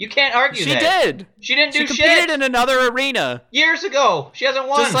 You can't argue that. She did. She didn't do shit. She competed in another arena. Years ago. She hasn't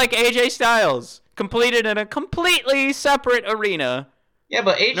won. Just like AJ Styles. Completed in a completely separate arena. Yeah,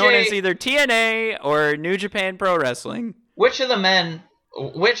 but AJ... known as either TNA or New Japan Pro Wrestling. Which other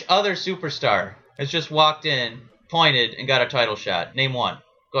superstar has just walked in, pointed, and got a title shot? Name one.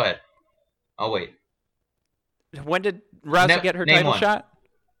 Go ahead. I'll wait. When did Rousey get her title shot?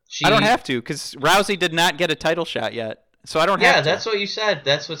 I don't have to, because Rousey did not get a title shot yet. So I don't have to. Yeah, that's what you said.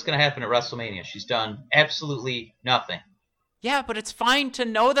 That's what's going to happen at WrestleMania. She's done absolutely nothing. Yeah, but it's fine to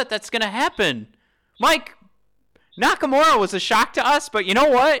know that that's going to happen. Mike, Nakamura was a shock to us, but you know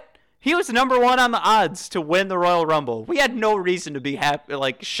what? He was number 1 on the odds to win the Royal Rumble. We had no reason to be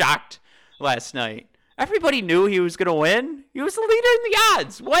shocked last night. Everybody knew he was going to win. He was the leader in the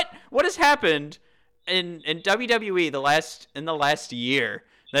odds. What has happened in WWE in the last year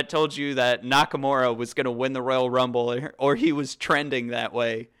that told you that Nakamura was going to win the Royal Rumble or he was trending that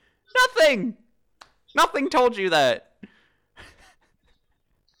way? Nothing. Nothing told you that.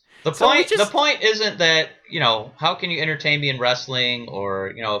 The point isn't that, how can you entertain me in wrestling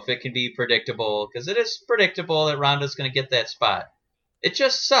or, if it can be predictable, because it is predictable that Ronda's going to get that spot. It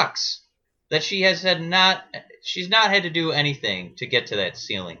just sucks that she's not had to do anything to get to that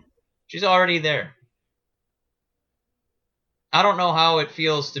ceiling. She's already there. I don't know how it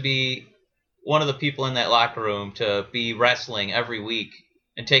feels to be one of the people in that locker room to be wrestling every week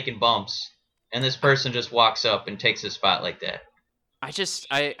and taking bumps, and this person just walks up and takes a spot like that.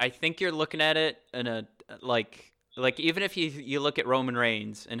 I think you're looking at it in a like even if you look at Roman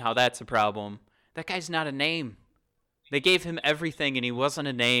Reigns and how that's a problem, that guy's not a name. They gave him everything and he wasn't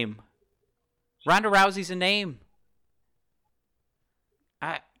a name. Ronda Rousey's a name.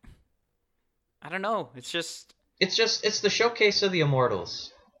 I don't know. It's the showcase of the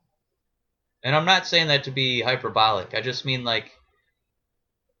Immortals. And I'm not saying that to be hyperbolic. I just mean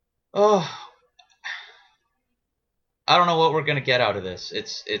I don't know what we're gonna get out of this.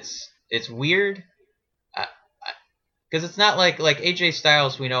 It's weird, because it's not like AJ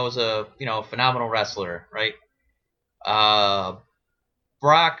Styles we know is a phenomenal wrestler, right?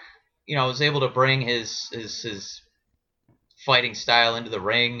 Brock was able to bring his fighting style into the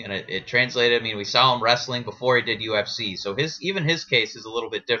ring, and it translated. I mean, we saw him wrestling before he did UFC, so his case is a little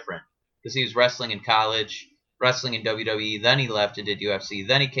bit different because he was wrestling in college, wrestling in WWE, then he left and did UFC,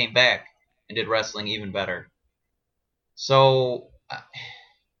 then he came back and did wrestling even better. So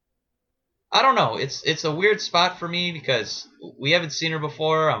I don't know. It's a weird spot for me because we haven't seen her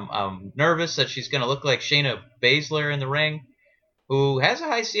before. I'm nervous that she's gonna look like Shayna Baszler in the ring, who has a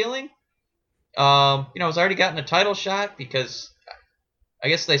high ceiling. Has already gotten a title shot because I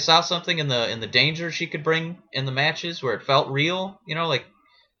guess they saw something in the danger she could bring in the matches where it felt real. Like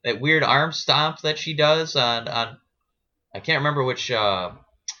that weird arm stomp that she does on I can't remember which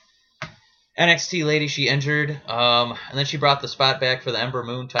NXT lady she injured. And then she brought the spot back for the Ember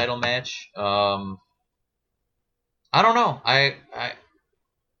Moon title match. I don't know.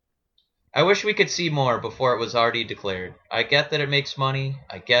 I wish we could see more before it was already declared. I get that it makes money.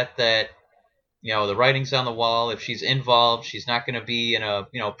 I get that, the writing's on the wall. If she's involved, she's not going to be in a,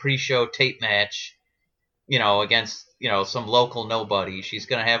 pre-show tape match, against, some local nobody. She's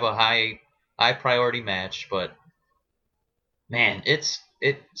going to have a high priority match, but man,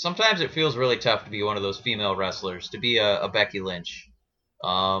 sometimes it feels really tough to be one of those female wrestlers, to be a Becky Lynch.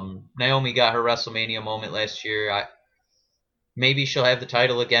 Naomi got her WrestleMania moment last year. Maybe she'll have the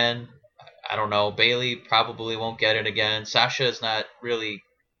title again. I don't know. Bayley probably won't get it again. Sasha has not really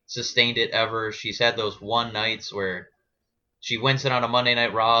sustained it ever. She's had those one nights where she wins it on a Monday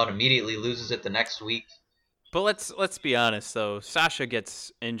Night Raw and immediately loses it the next week. But let's be honest though. Sasha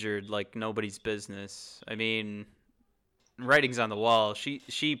gets injured like nobody's business. I mean, writing's on the wall.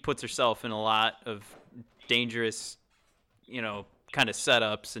 She puts herself in a lot of dangerous, kind of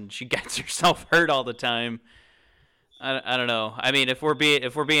setups, and she gets herself hurt all the time. I don't know. I mean, if we're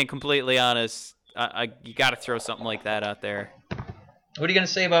being completely honest, you got to throw something like that out there. What are you gonna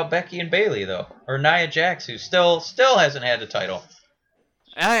say about Becky and Bayley though, or Nia Jax, who still hasn't had the title?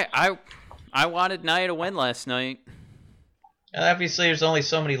 I wanted Nia to win last night. Obviously, there's only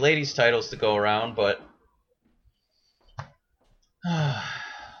so many ladies' titles to go around, but I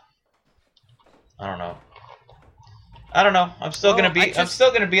don't know. I'm still gonna be there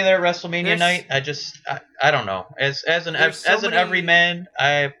at WrestleMania night. I don't know. As an everyman,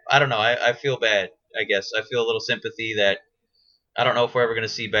 I don't know. I feel bad. I guess I feel a little sympathy that I don't know if we're ever gonna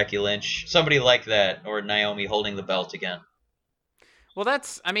see Becky Lynch, somebody like that, or Naomi holding the belt again. Well,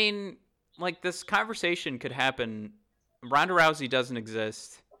 this conversation could happen. Ronda Rousey doesn't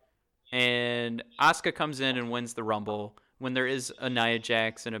exist, and Asuka comes in and wins the Rumble when there is a Nia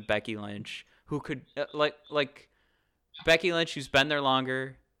Jax and a Becky Lynch who could like Becky Lynch, who's been there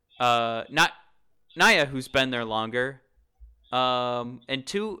longer, not Nia, who's been there longer, and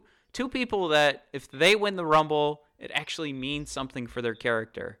two people that if they win the Rumble, it actually means something for their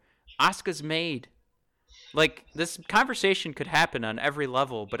character. Asuka's made. Like, this conversation could happen on every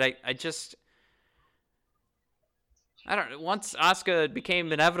level, but I don't know. Once Asuka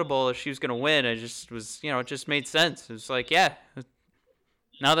became inevitable if she was going to win, it just made sense. It was like, yeah,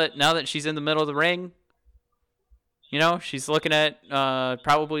 now that she's in the middle of the ring, she's looking at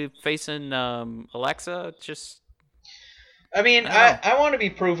probably facing Alexa. I mean, I want to be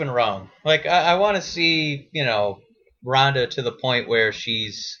proven wrong. Like, I want to see, Ronda to the point where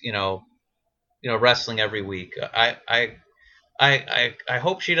she's, wrestling every week. I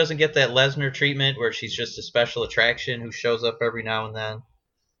hope she doesn't get that Lesnar treatment where she's just a special attraction who shows up every now and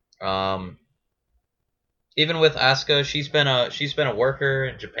then. Even with Asuka, she's been a worker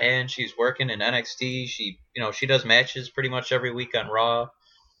in Japan. She's working in NXT. She does matches pretty much every week on Raw.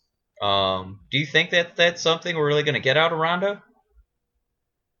 Do you think that that's something we're really going to get out of Ronda?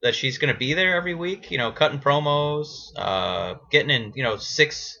 That she's going to be there every week, cutting promos, getting in,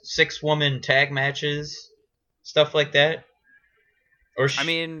 six woman tag matches, stuff like that? Go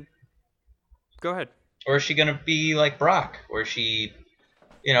ahead. Or is she going to be like Brock, where she,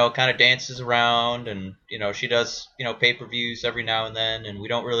 kind of dances around and, she does, pay-per-views every now and then, and we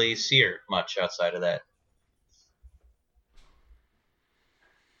don't really see her much outside of that?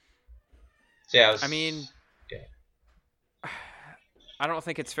 So, yeah, I don't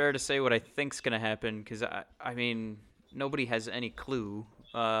think it's fair to say what I think's going to happen because, nobody has any clue.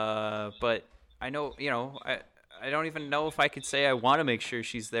 But I know, I don't even know if I could say I want to make sure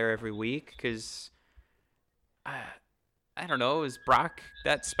she's there every week because, I don't know, is Brock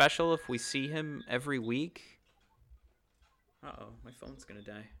that special if we see him every week? Uh-oh, my phone's going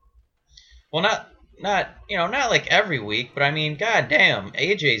to die. Well, not like every week, but goddamn,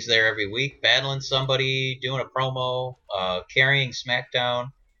 AJ's there every week, battling somebody, doing a promo, carrying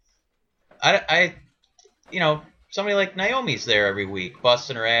SmackDown. Somebody like Naomi's there every week,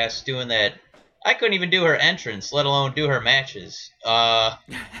 busting her ass, doing that. I couldn't even do her entrance, let alone do her matches. Like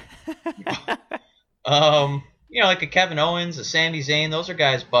a Kevin Owens, a Sami Zayn, those are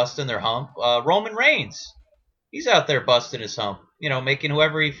guys busting their hump. Roman Reigns, he's out there busting his hump, making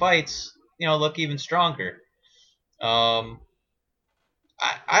whoever he fights, look even stronger. I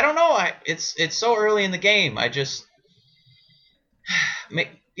don't know. It's so early in the game. I just,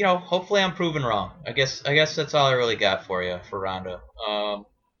 hopefully I'm proven wrong. I guess that's all I really got for you for Ronda.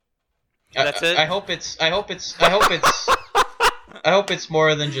 That's it. I hope it's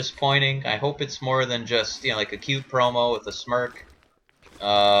more than just pointing. I hope it's more than just like a cute promo with a smirk.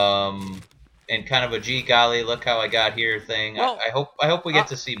 And and kind of a gee golly, look how I got here thing. Well, I hope we get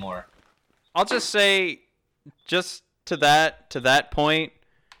to see more. I'll just say, just to that point,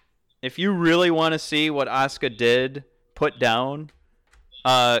 if you really want to see what Asuka did put down,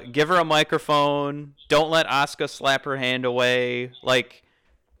 give her a microphone. Don't let Asuka slap her hand away. Like,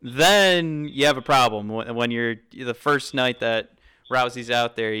 then you have a problem when you're the first night that Rousey's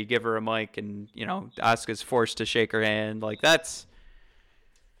out there. You give her a mic, and Asuka's forced to shake her hand. Like that's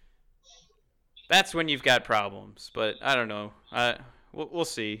when you've got problems. But I don't know. We'll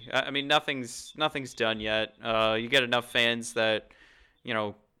see. I mean, nothing's done yet. You get enough fans that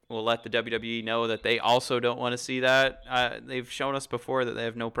will let the WWE know that they also don't want to see that. They've shown us before that they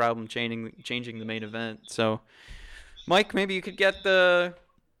have no problem changing the main event. So, Mike, maybe you could get the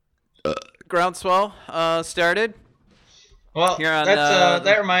groundswell started. Well, here on,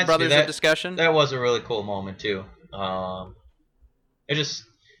 that reminds Brothers me of Discussion. That was a really cool moment too. It just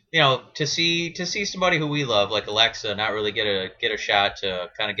to see somebody who we love like Alexa not really get a shot to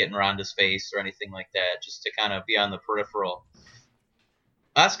kind of get in Ronda's face or anything like that, just to kind of be on the peripheral.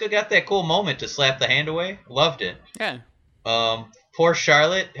 Asuka got that cool moment to slap the hand away. Loved it. Yeah. Poor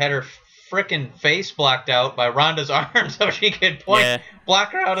Charlotte had her frickin' face blocked out by Ronda's arm so she could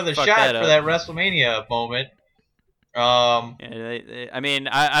block her out of the shot for that WrestleMania moment. I mean,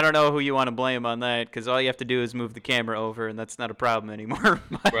 I don't know who you want to blame on that, because all you have to do is move the camera over, and that's not a problem anymore.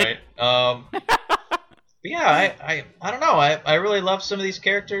 Right. Yeah, I don't know. I really love some of these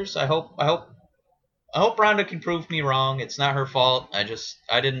characters. I hope Ronda can prove me wrong. It's not her fault. I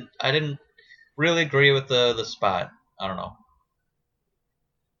didn't really agree with the spot. I don't know.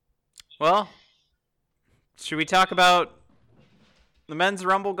 Well, should we talk about the men's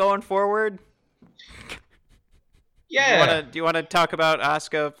Rumble going forward? Yeah. Do you want to talk about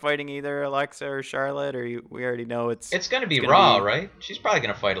Asuka fighting either Alexa or Charlotte, or we already know it's going to be Raw, right? She's probably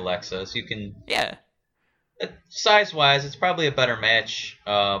going to fight Alexa, so you can. Yeah. Size-wise, it's probably a better match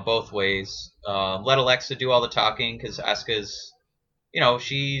both ways. Let Alexa do all the talking, because Asuka's,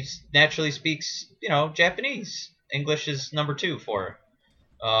 she naturally speaks, Japanese. English is number 2 for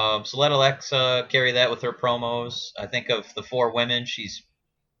her. So let Alexa carry that with her promos. I think of the 4 women,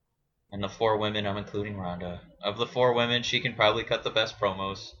 and the 4 women, I'm including Ronda. Of the 4 women, she can probably cut the best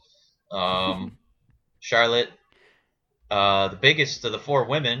promos. Charlotte, the biggest of the 4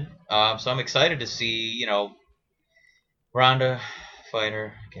 women. So I'm excited to see, Ronda fight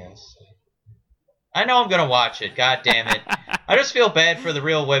her, I guess. I know I'm going to watch it. God damn it. I just feel bad for the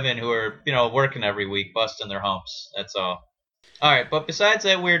real women who are, working every week, busting their humps. That's all. All right, but besides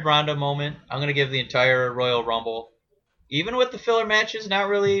that weird Ronda moment, I'm going to give the entire Royal Rumble, even with the filler matches, not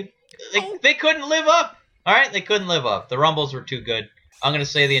really. They couldn't live up. All right, they couldn't live up. The Rumbles were too good. I'm going to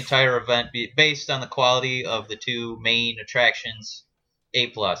say the entire event, based on the quality of the 2 main attractions,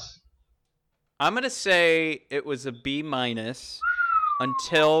 A+. I'm going to say it was a B-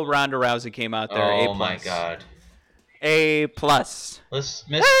 until Ronda Rousey came out there. Oh, A+. my God. A+. Let's A+.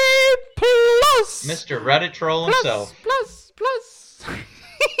 Mr. Reddit troll himself. Plus.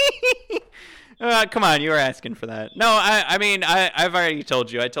 Come on, you were asking for that. No, I mean, I've already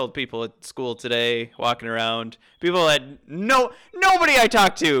told you. I told people at school today, walking around, people had nobody I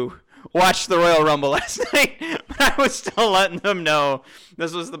talked to watched the Royal Rumble last night, but I was still letting them know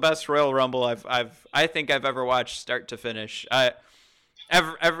this was the best Royal Rumble I think I've ever watched start to finish.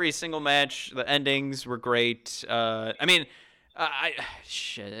 Every single match, the endings were great. I mean,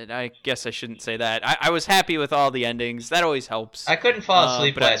 I guess I shouldn't say that. I was happy with all the endings. That always helps. I couldn't fall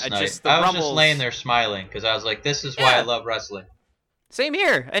asleep last night. I was Rumbles, just laying there smiling because I was like, this is why I love wrestling. Same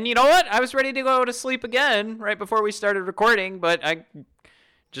here. And you know what? I was ready to go to sleep again right before we started recording, but I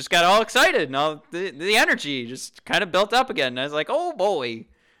just got all excited and all the energy just kind of built up again. And I was like, oh boy.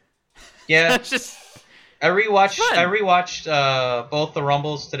 Yeah. just I rewatched both the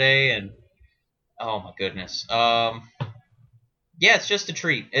Rumbles today, and oh my goodness. Yeah, it's just a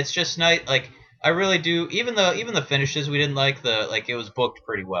treat. It's just nice. Like, I really do. Even the finishes we didn't like, it was booked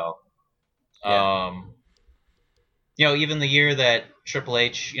pretty well. Yeah. Even the year that Triple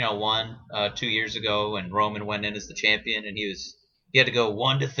H, won 2 years ago, and Roman went in as the champion, and he had to go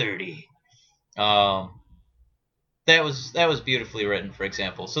 1-30. That was beautifully written, for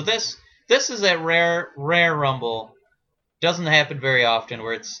example. So this is that rare Rumble. Doesn't happen very often,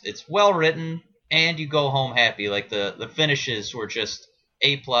 where it's well written and you go home happy. Like the finishes were just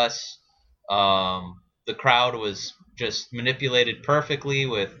A+. The crowd was just manipulated perfectly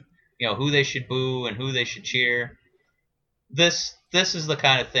with who they should boo and who they should cheer. This is the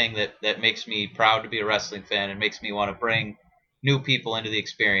kind of thing that makes me proud to be a wrestling fan and makes me want to bring new people into the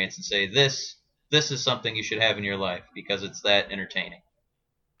experience and say this is something you should have in your life because it's that entertaining.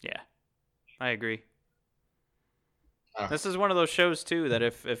 Yeah. I agree. I don't This is one of those shows too that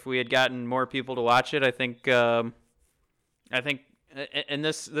if we had gotten more people to watch it, I think, and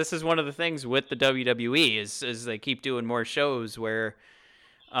this is one of the things with the WWE is they keep doing more shows where,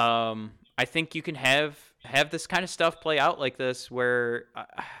 I think you can have this kind of stuff play out like this where,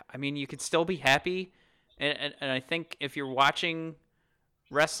 I mean, you could still be happy, and I think if you're watching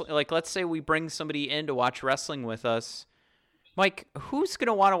wrestling, like let's say we bring somebody in to watch wrestling with us, Mike, who's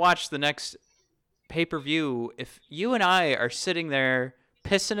gonna want to watch the next pay-per-view if you and I are sitting there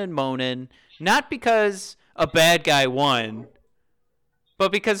pissing and moaning, not because a bad guy won, but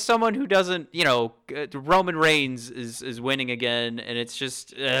because someone who doesn't, Roman Reigns is winning again, and it's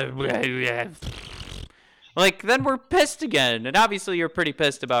just like, then we're pissed again. And obviously you're pretty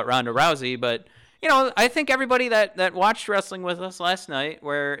pissed about Ronda Rousey, but I think everybody that watched wrestling with us last night,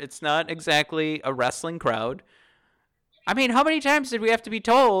 where it's not exactly a wrestling crowd, I mean, how many times did we have to be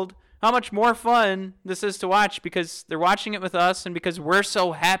told how much more fun this is to watch because they're watching it with us and because we're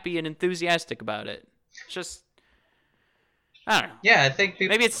so happy and enthusiastic about it? It's just, I don't know. Yeah, I think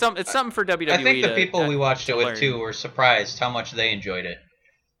people. Maybe it's something for WWE. I think the people we watched it with learn. too were surprised how much they enjoyed it.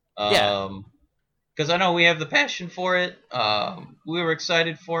 Yeah. Because I know we have the passion for it. We were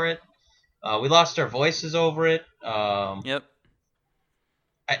excited for it. We lost our voices over it. Yep.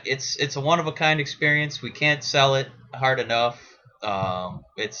 It's a one of a kind experience. We can't sell it hard enough.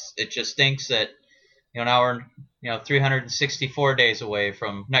 It just stinks that now we're 364 days away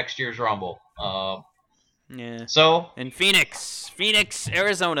from next year's Rumble. Yeah. So in Phoenix,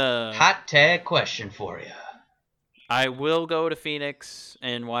 Arizona. Hot tag question for you. I will go to Phoenix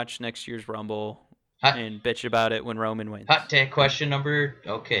and watch next year's Rumble and bitch about it when Roman wins. Hot tag question number.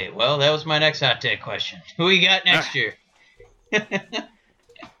 Okay, well that was my next hot tag question. Who you got next year?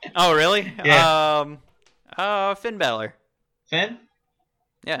 Oh really? Yeah. Finn Balor. Finn?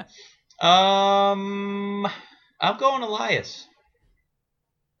 Yeah. I'm going Elias.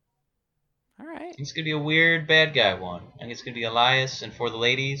 All right. It's gonna be a weird bad guy one. I think it's gonna be Elias, and for the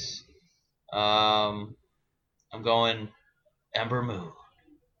ladies, I'm going Ember Moon.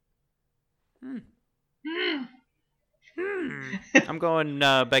 I'm going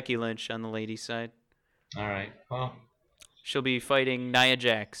Becky Lynch on the ladies' side. All right. Well, she'll be fighting Nia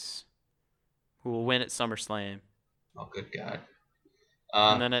Jax, who will win at SummerSlam. Oh, good God.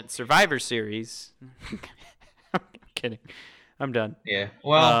 And then at Survivor Series. I'm kidding. I'm done. Yeah.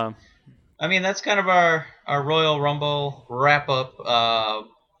 Well, I mean, that's kind of our Royal Rumble wrap-up.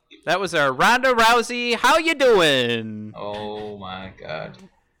 That was our Ronda Rousey, how you doing? Oh, my God.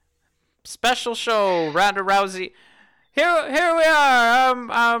 Special show, Ronda Rousey. Here we are.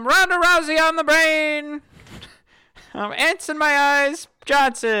 Ronda Rousey on the brain. Ants in my eyes,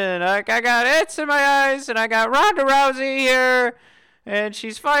 Johnson. I got ants in my eyes, and I got Ronda Rousey here, and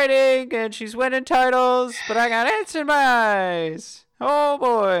she's fighting, and she's winning titles, but I got ants in my eyes. Oh,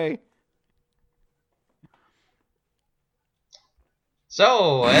 boy.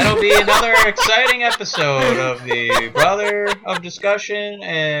 So, that'll be another exciting episode of the Brother of Discussion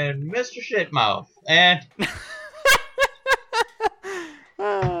and Mr. Shitmouth. And...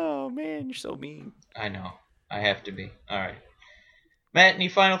 Oh, man, you're so mean. I know. I have to be. All right. Matt, any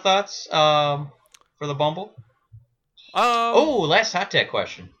final thoughts for the Bumble? Last hot tag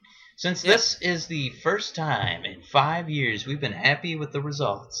question. Since this is the first time in 5 years we've been happy with the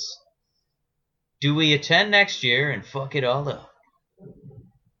results, do we attend next year and fuck it all up?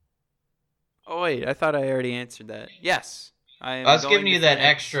 Oh, wait. I thought I already answered that. Yes. I was giving you that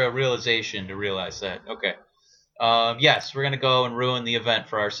extra realization to realize that. Okay. Yes, we're going to go and ruin the event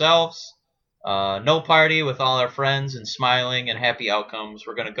for ourselves. No party with all our friends and smiling and happy outcomes.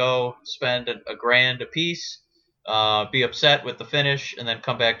 We're going to go spend a grand apiece, be upset with the finish, and then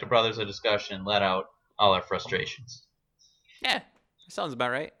come back to Brothers of Discussion and let out all our frustrations. Yeah, that sounds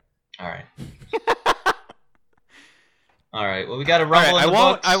about right. All right. All right. Well, we got to rumble in the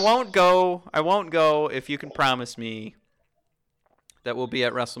books. I won't go if you can promise me that we'll be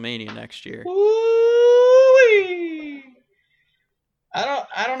at WrestleMania next year. Woo-wee. I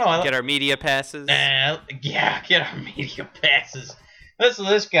don't know. Get our media passes. Yeah, get our media passes. Listen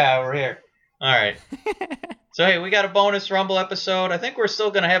to this guy over here. All right. So, hey, we got a bonus Rumble episode. I think we're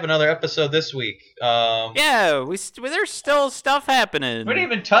still going to have another episode this week. Yeah, there's still stuff happening. We didn't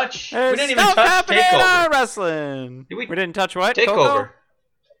even touch happening TakeOver. in wrestling. We didn't touch what? TakeOver. Coco?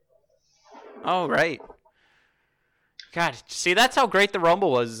 Oh, right. God, see, that's how great the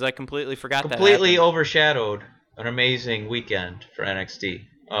Rumble was. Is I completely forgot that. Completely overshadowed an amazing weekend for NXT.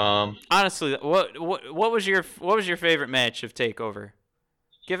 Honestly, what was your favorite match of TakeOver?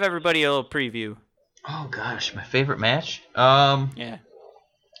 Give everybody a little preview. Oh gosh, my favorite match. Yeah.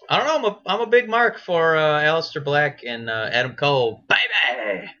 I don't know. I'm a big mark for Aleister Black and Adam Cole,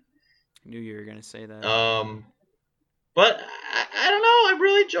 baby. Knew you were gonna say that. But I don't know. I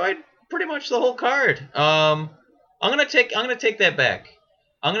really enjoyed pretty much the whole card. I'm gonna take that back.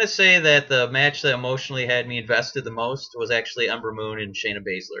 I'm gonna say that the match that emotionally had me invested the most was actually Ember Moon and Shayna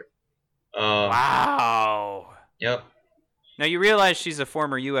Baszler. Wow. Yep. Now you realize she's a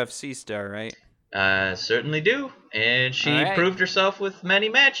former UFC star, right? I certainly do. And she All right. proved herself with many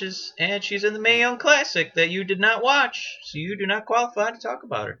matches, and she's in the Mae Young Classic that you did not watch, so you do not qualify to talk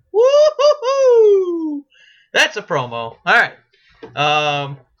about her. Woo-hoo-hoo! That's a promo. All right.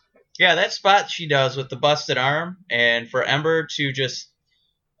 Yeah, that spot she does with the busted arm, and for Ember to just,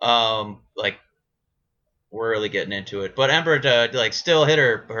 like, we're really getting into it, but Ember to like still hit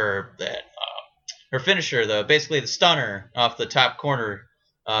her finisher, basically the stunner off the top corner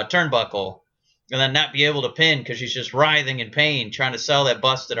turnbuckle, and then not be able to pin because she's just writhing in pain trying to sell that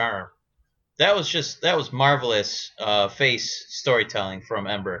busted arm. That was marvelous face storytelling from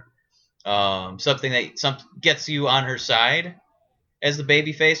Ember. Something that gets you on her side as the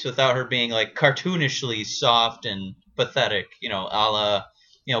babyface without her being like cartoonishly soft and pathetic, a la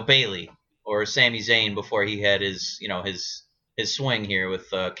Bailey or Sami Zayn before he had his swing here with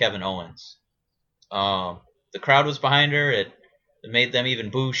Kevin Owens. The crowd was behind her. It made them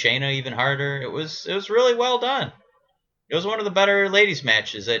even boo Shayna even harder. It was really well done. It was one of the better ladies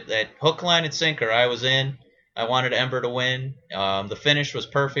matches. That hook, line, and sinker I was in. I wanted Ember to win. The finish was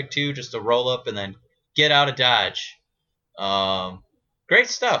perfect too, just a roll up and then get out of Dodge. Great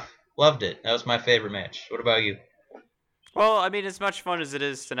stuff. Loved it. That was my favorite match. What about you? Well, I mean, as much fun as it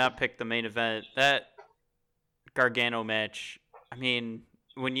is to not pick the main event, that Gargano match, I mean,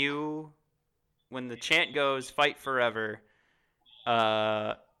 when the chant goes "Fight Forever,"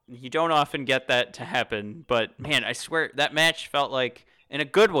 you don't often get that to happen. But man, I swear that match felt like, in a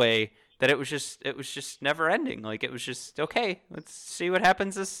good way, that it was just never ending. Like it was just okay. Let's see what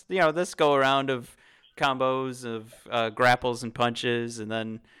happens this go around of combos of grapples and punches, and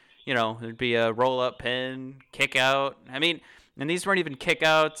then there'd be a roll up pin, kick out. I mean, and these weren't even kick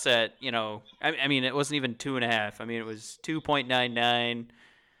outs at I mean it wasn't even 2.5. I mean it was 2.99.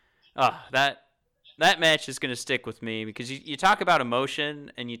 That match is gonna stick with me because you talk about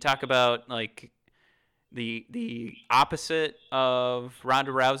emotion and you talk about like the opposite of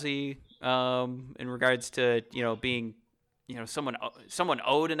Ronda Rousey in regards to being someone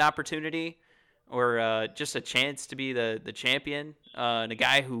owed an opportunity or just a chance to be the champion, and a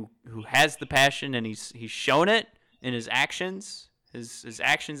guy who has the passion and he's shown it in his actions, his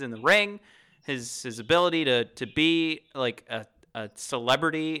actions in the ring, his ability to be like a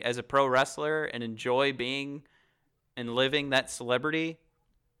celebrity as a pro wrestler and enjoy being and living that celebrity.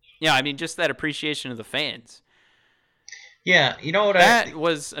 Yeah, I mean just that appreciation of the fans. Yeah, you know what? That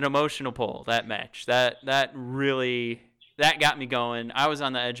was an emotional pull. That match. That really got me going. I was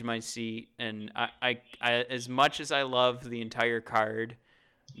on the edge of my seat, and I as much as I love the entire card,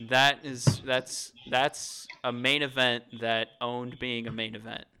 that's a main event that owned being a main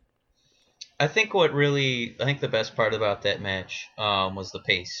event. I think the best part about that match was the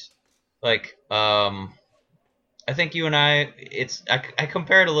pace. Like, I think you and I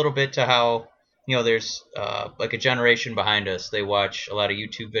compare it a little bit to how there's like a generation behind us. They watch a lot of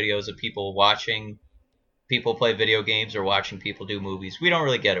YouTube videos of people watching people play video games or watching people do movies. We don't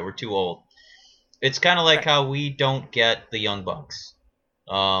really get it. We're too old. It's kind of like Right. how we don't get the Young Bucks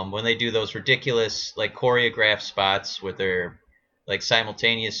when they do those ridiculous like choreographed spots with their like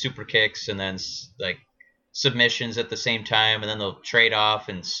simultaneous super kicks and then like submissions at the same time, and then they'll trade off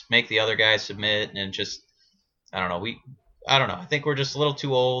and make the other guy submit, and just I don't know. I think we're just a little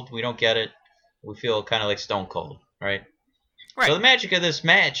too old. We don't get it. We feel kind of like Stone Cold, right? Right. So the magic of this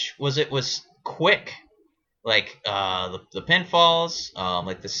match was it was quick. Like the pinfalls,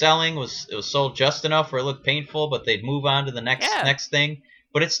 like the selling was sold just enough where it looked painful, but they'd move on to the next thing.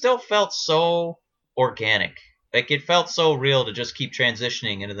 But it still felt so organic. Like it felt so real to just keep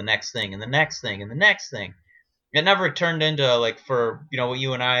transitioning into the next thing and the next thing and the next thing. It never turned into like for what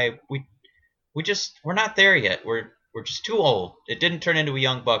you and I we're not there yet. We're just too old. It didn't turn into a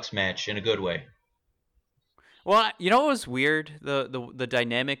Young Bucks match in a good way. Well, what was weird? The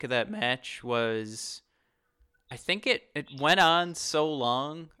dynamic of that match was, I think it went on so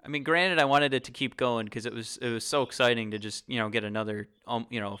long. I mean, granted, I wanted it to keep going because it was so exciting to just get another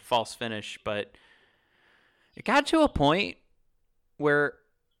false finish, but it got to a point where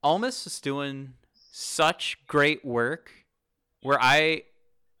Almas was doing such great work where I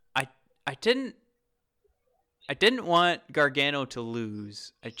didn't want Gargano to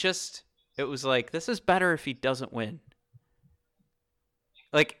lose. It was like, this is better if he doesn't win.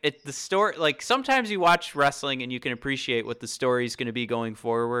 the story, like sometimes you watch wrestling and you can appreciate what the story's going to be going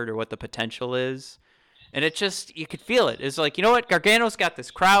forward or what the potential is. And it just, you could feel it. It's like, you know what? Gargano's got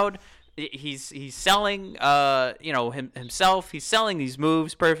this crowd. He's selling, himself. He's selling these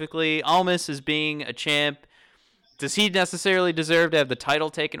moves perfectly. Almas is being a champ. Does he necessarily deserve to have the title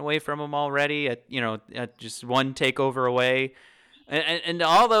taken away from him already at just one takeover away? And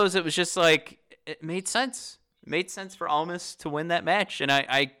all those, it was just like, it made sense. It made sense for Almas to win that match. And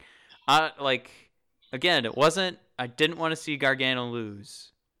I again, I didn't want to see Gargano lose.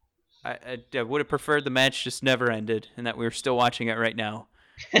 I would have preferred the match just never ended and that we were still watching it right now.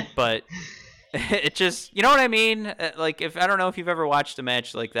 But it just, you know what I mean? Like, I don't know if you've ever watched a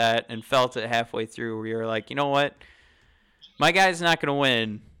match like that and felt it halfway through where you're like, you know what? My guy's not going to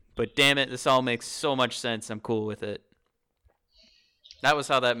win, but damn it, this all makes so much sense. I'm cool with it. That was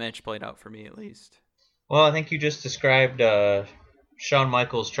how that match played out for me, at least. Well, I think you just described Shawn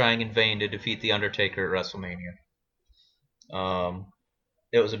Michaels trying in vain to defeat The Undertaker at WrestleMania.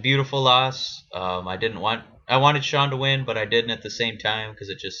 It was a beautiful loss. I wanted Shawn to win, but I didn't at the same time because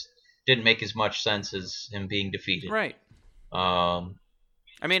it just didn't make as much sense as him being defeated. Right. I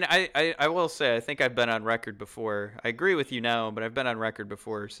mean, I will say, I think I've been on record before. I agree with you now, but I've been on record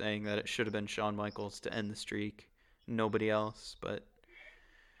before saying that it should have been Shawn Michaels to end the streak. Nobody else, but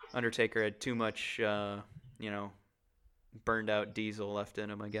Undertaker had too much, burned out diesel left in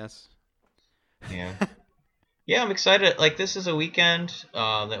him, I guess. Yeah. Yeah, I'm excited. Like, this is a weekend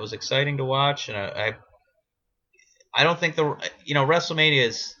that was exciting to watch, and I don't think WrestleMania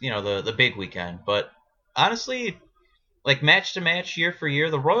is the big weekend, but honestly, like match to match, year for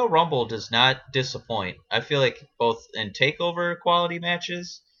year, the Royal Rumble does not disappoint. I feel like both in Takeover quality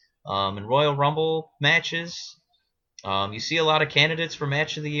matches, and Royal Rumble matches, you see a lot of candidates for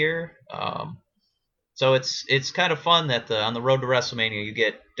Match of the Year. So it's kind of fun that on the road to WrestleMania, you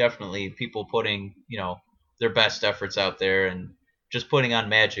get definitely people putting their best efforts out there and just putting on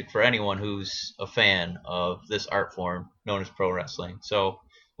magic for anyone who's a fan of this art form known as pro wrestling. So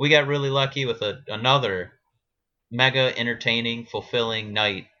we got really lucky with another mega entertaining, fulfilling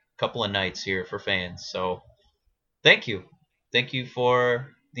couple of nights here for fans. So thank you for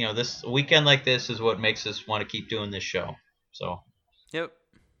this weekend. Like this is what makes us want to keep doing this show. So yep,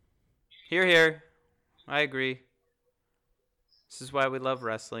 here, I agree. This is why we love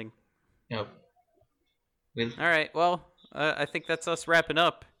wrestling. Yep. All right, well, I think that's us wrapping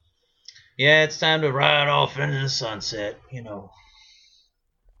up. Yeah, it's time to ride off into the sunset,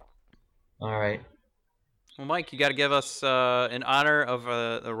 All right. Well, Mike, you got to give us in honor of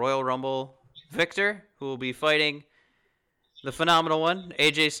the Royal Rumble victor, who will be fighting the phenomenal one,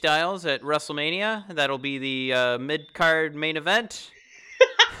 AJ Styles, at WrestleMania. That'll be the mid-card main event.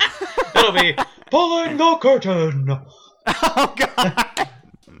 It'll be pulling the curtain. Oh, God.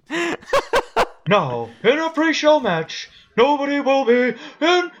 Now, in a pre-show match, nobody will be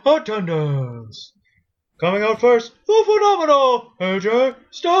in attendance. Coming out first, the phenomenal AJ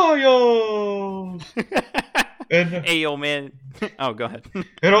Styles. Hey, yo, man. Oh, go ahead.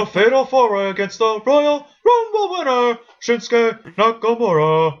 In a fatal foray against the Royal Rumble winner, Shinsuke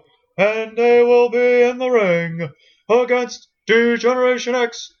Nakamura. And they will be in the ring against D-Generation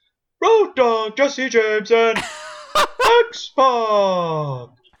X, Road Dogg, Jesse James, and X-Pac.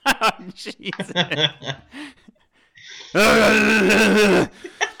 Oh, Jesus.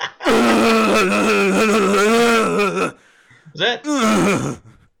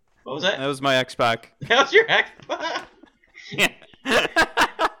 What was that? That was my X-Pac. That was your X-Pac? Yeah.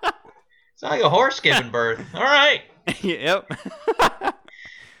 It's like a horse giving birth. All right. Yep.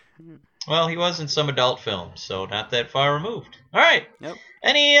 Well, he was in some adult films, so not that far removed. All right. Yep.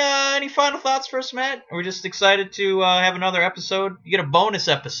 Any final thoughts for us, Matt? We're just excited to have another episode. You get a bonus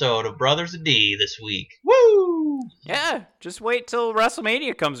episode of Brothers of D this week. Woo! Yeah, just wait till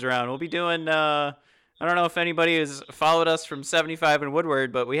WrestleMania comes around. We'll be doing, I don't know if anybody has followed us from 75 and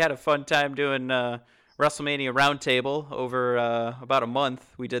Woodward, but we had a fun time doing WrestleMania Roundtable over about a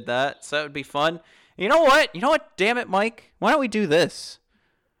month. We did that, so that would be fun. And you know what? Damn it, Mike. Why don't we do this?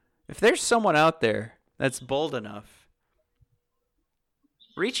 If there's someone out there that's bold enough,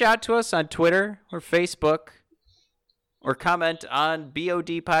 reach out to us on Twitter or Facebook or comment on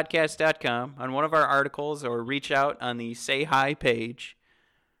bodpodcast.com on one of our articles or reach out on the Say Hi page.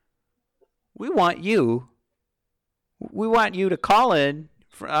 We want you to call in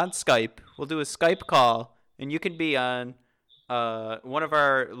on Skype. We'll do a Skype call, and you can be on one of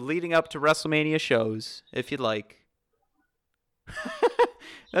our leading up to WrestleMania shows if you'd like.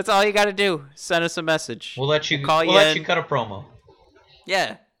 That's all you got to do. Send us a message. We'll let you cut a promo.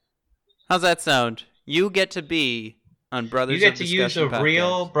 Yeah. How's that sound? You get to be on Brothers You get of to use Discussion a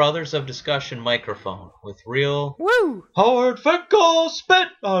real podcast. Brothers of Discussion microphone with real Woo! Howard Finkel spit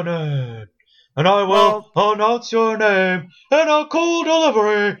on it. And I will announce your name in a cool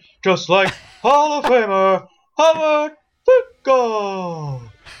delivery, just like Hall of Famer Howard Finkel.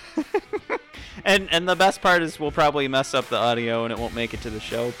 And the best part is we'll probably mess up the audio and it won't make it to the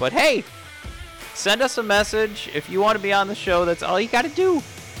show. But hey, send us a message if you want to be on the show. That's all you got to do.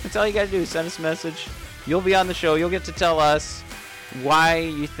 That's all you got to do. Send us a message. You'll be on the show. You'll get to tell us why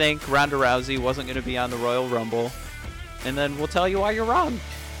you think Ronda Rousey wasn't going to be on the Royal Rumble. And then we'll tell you why you're wrong.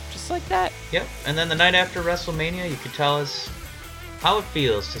 Just like that. Yep, and then the night after WrestleMania, you can tell us how it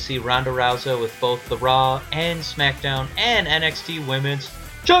feels to see Ronda Rousey with both the Raw and SmackDown and NXT Women's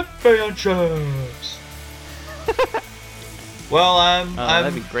Championships. Well,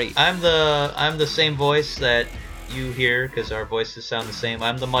 that'd be great. I'm the same voice that you hear because our voices sound the same.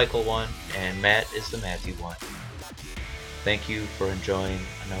 I'm the Michael one, and Matt is the Matthew one. Thank you for enjoying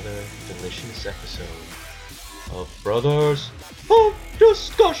another delicious episode of Brothers of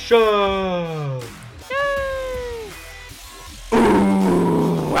Discussion. Yay!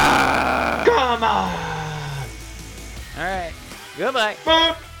 Come on. All right. Goodbye.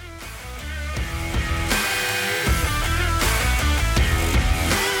 Bye.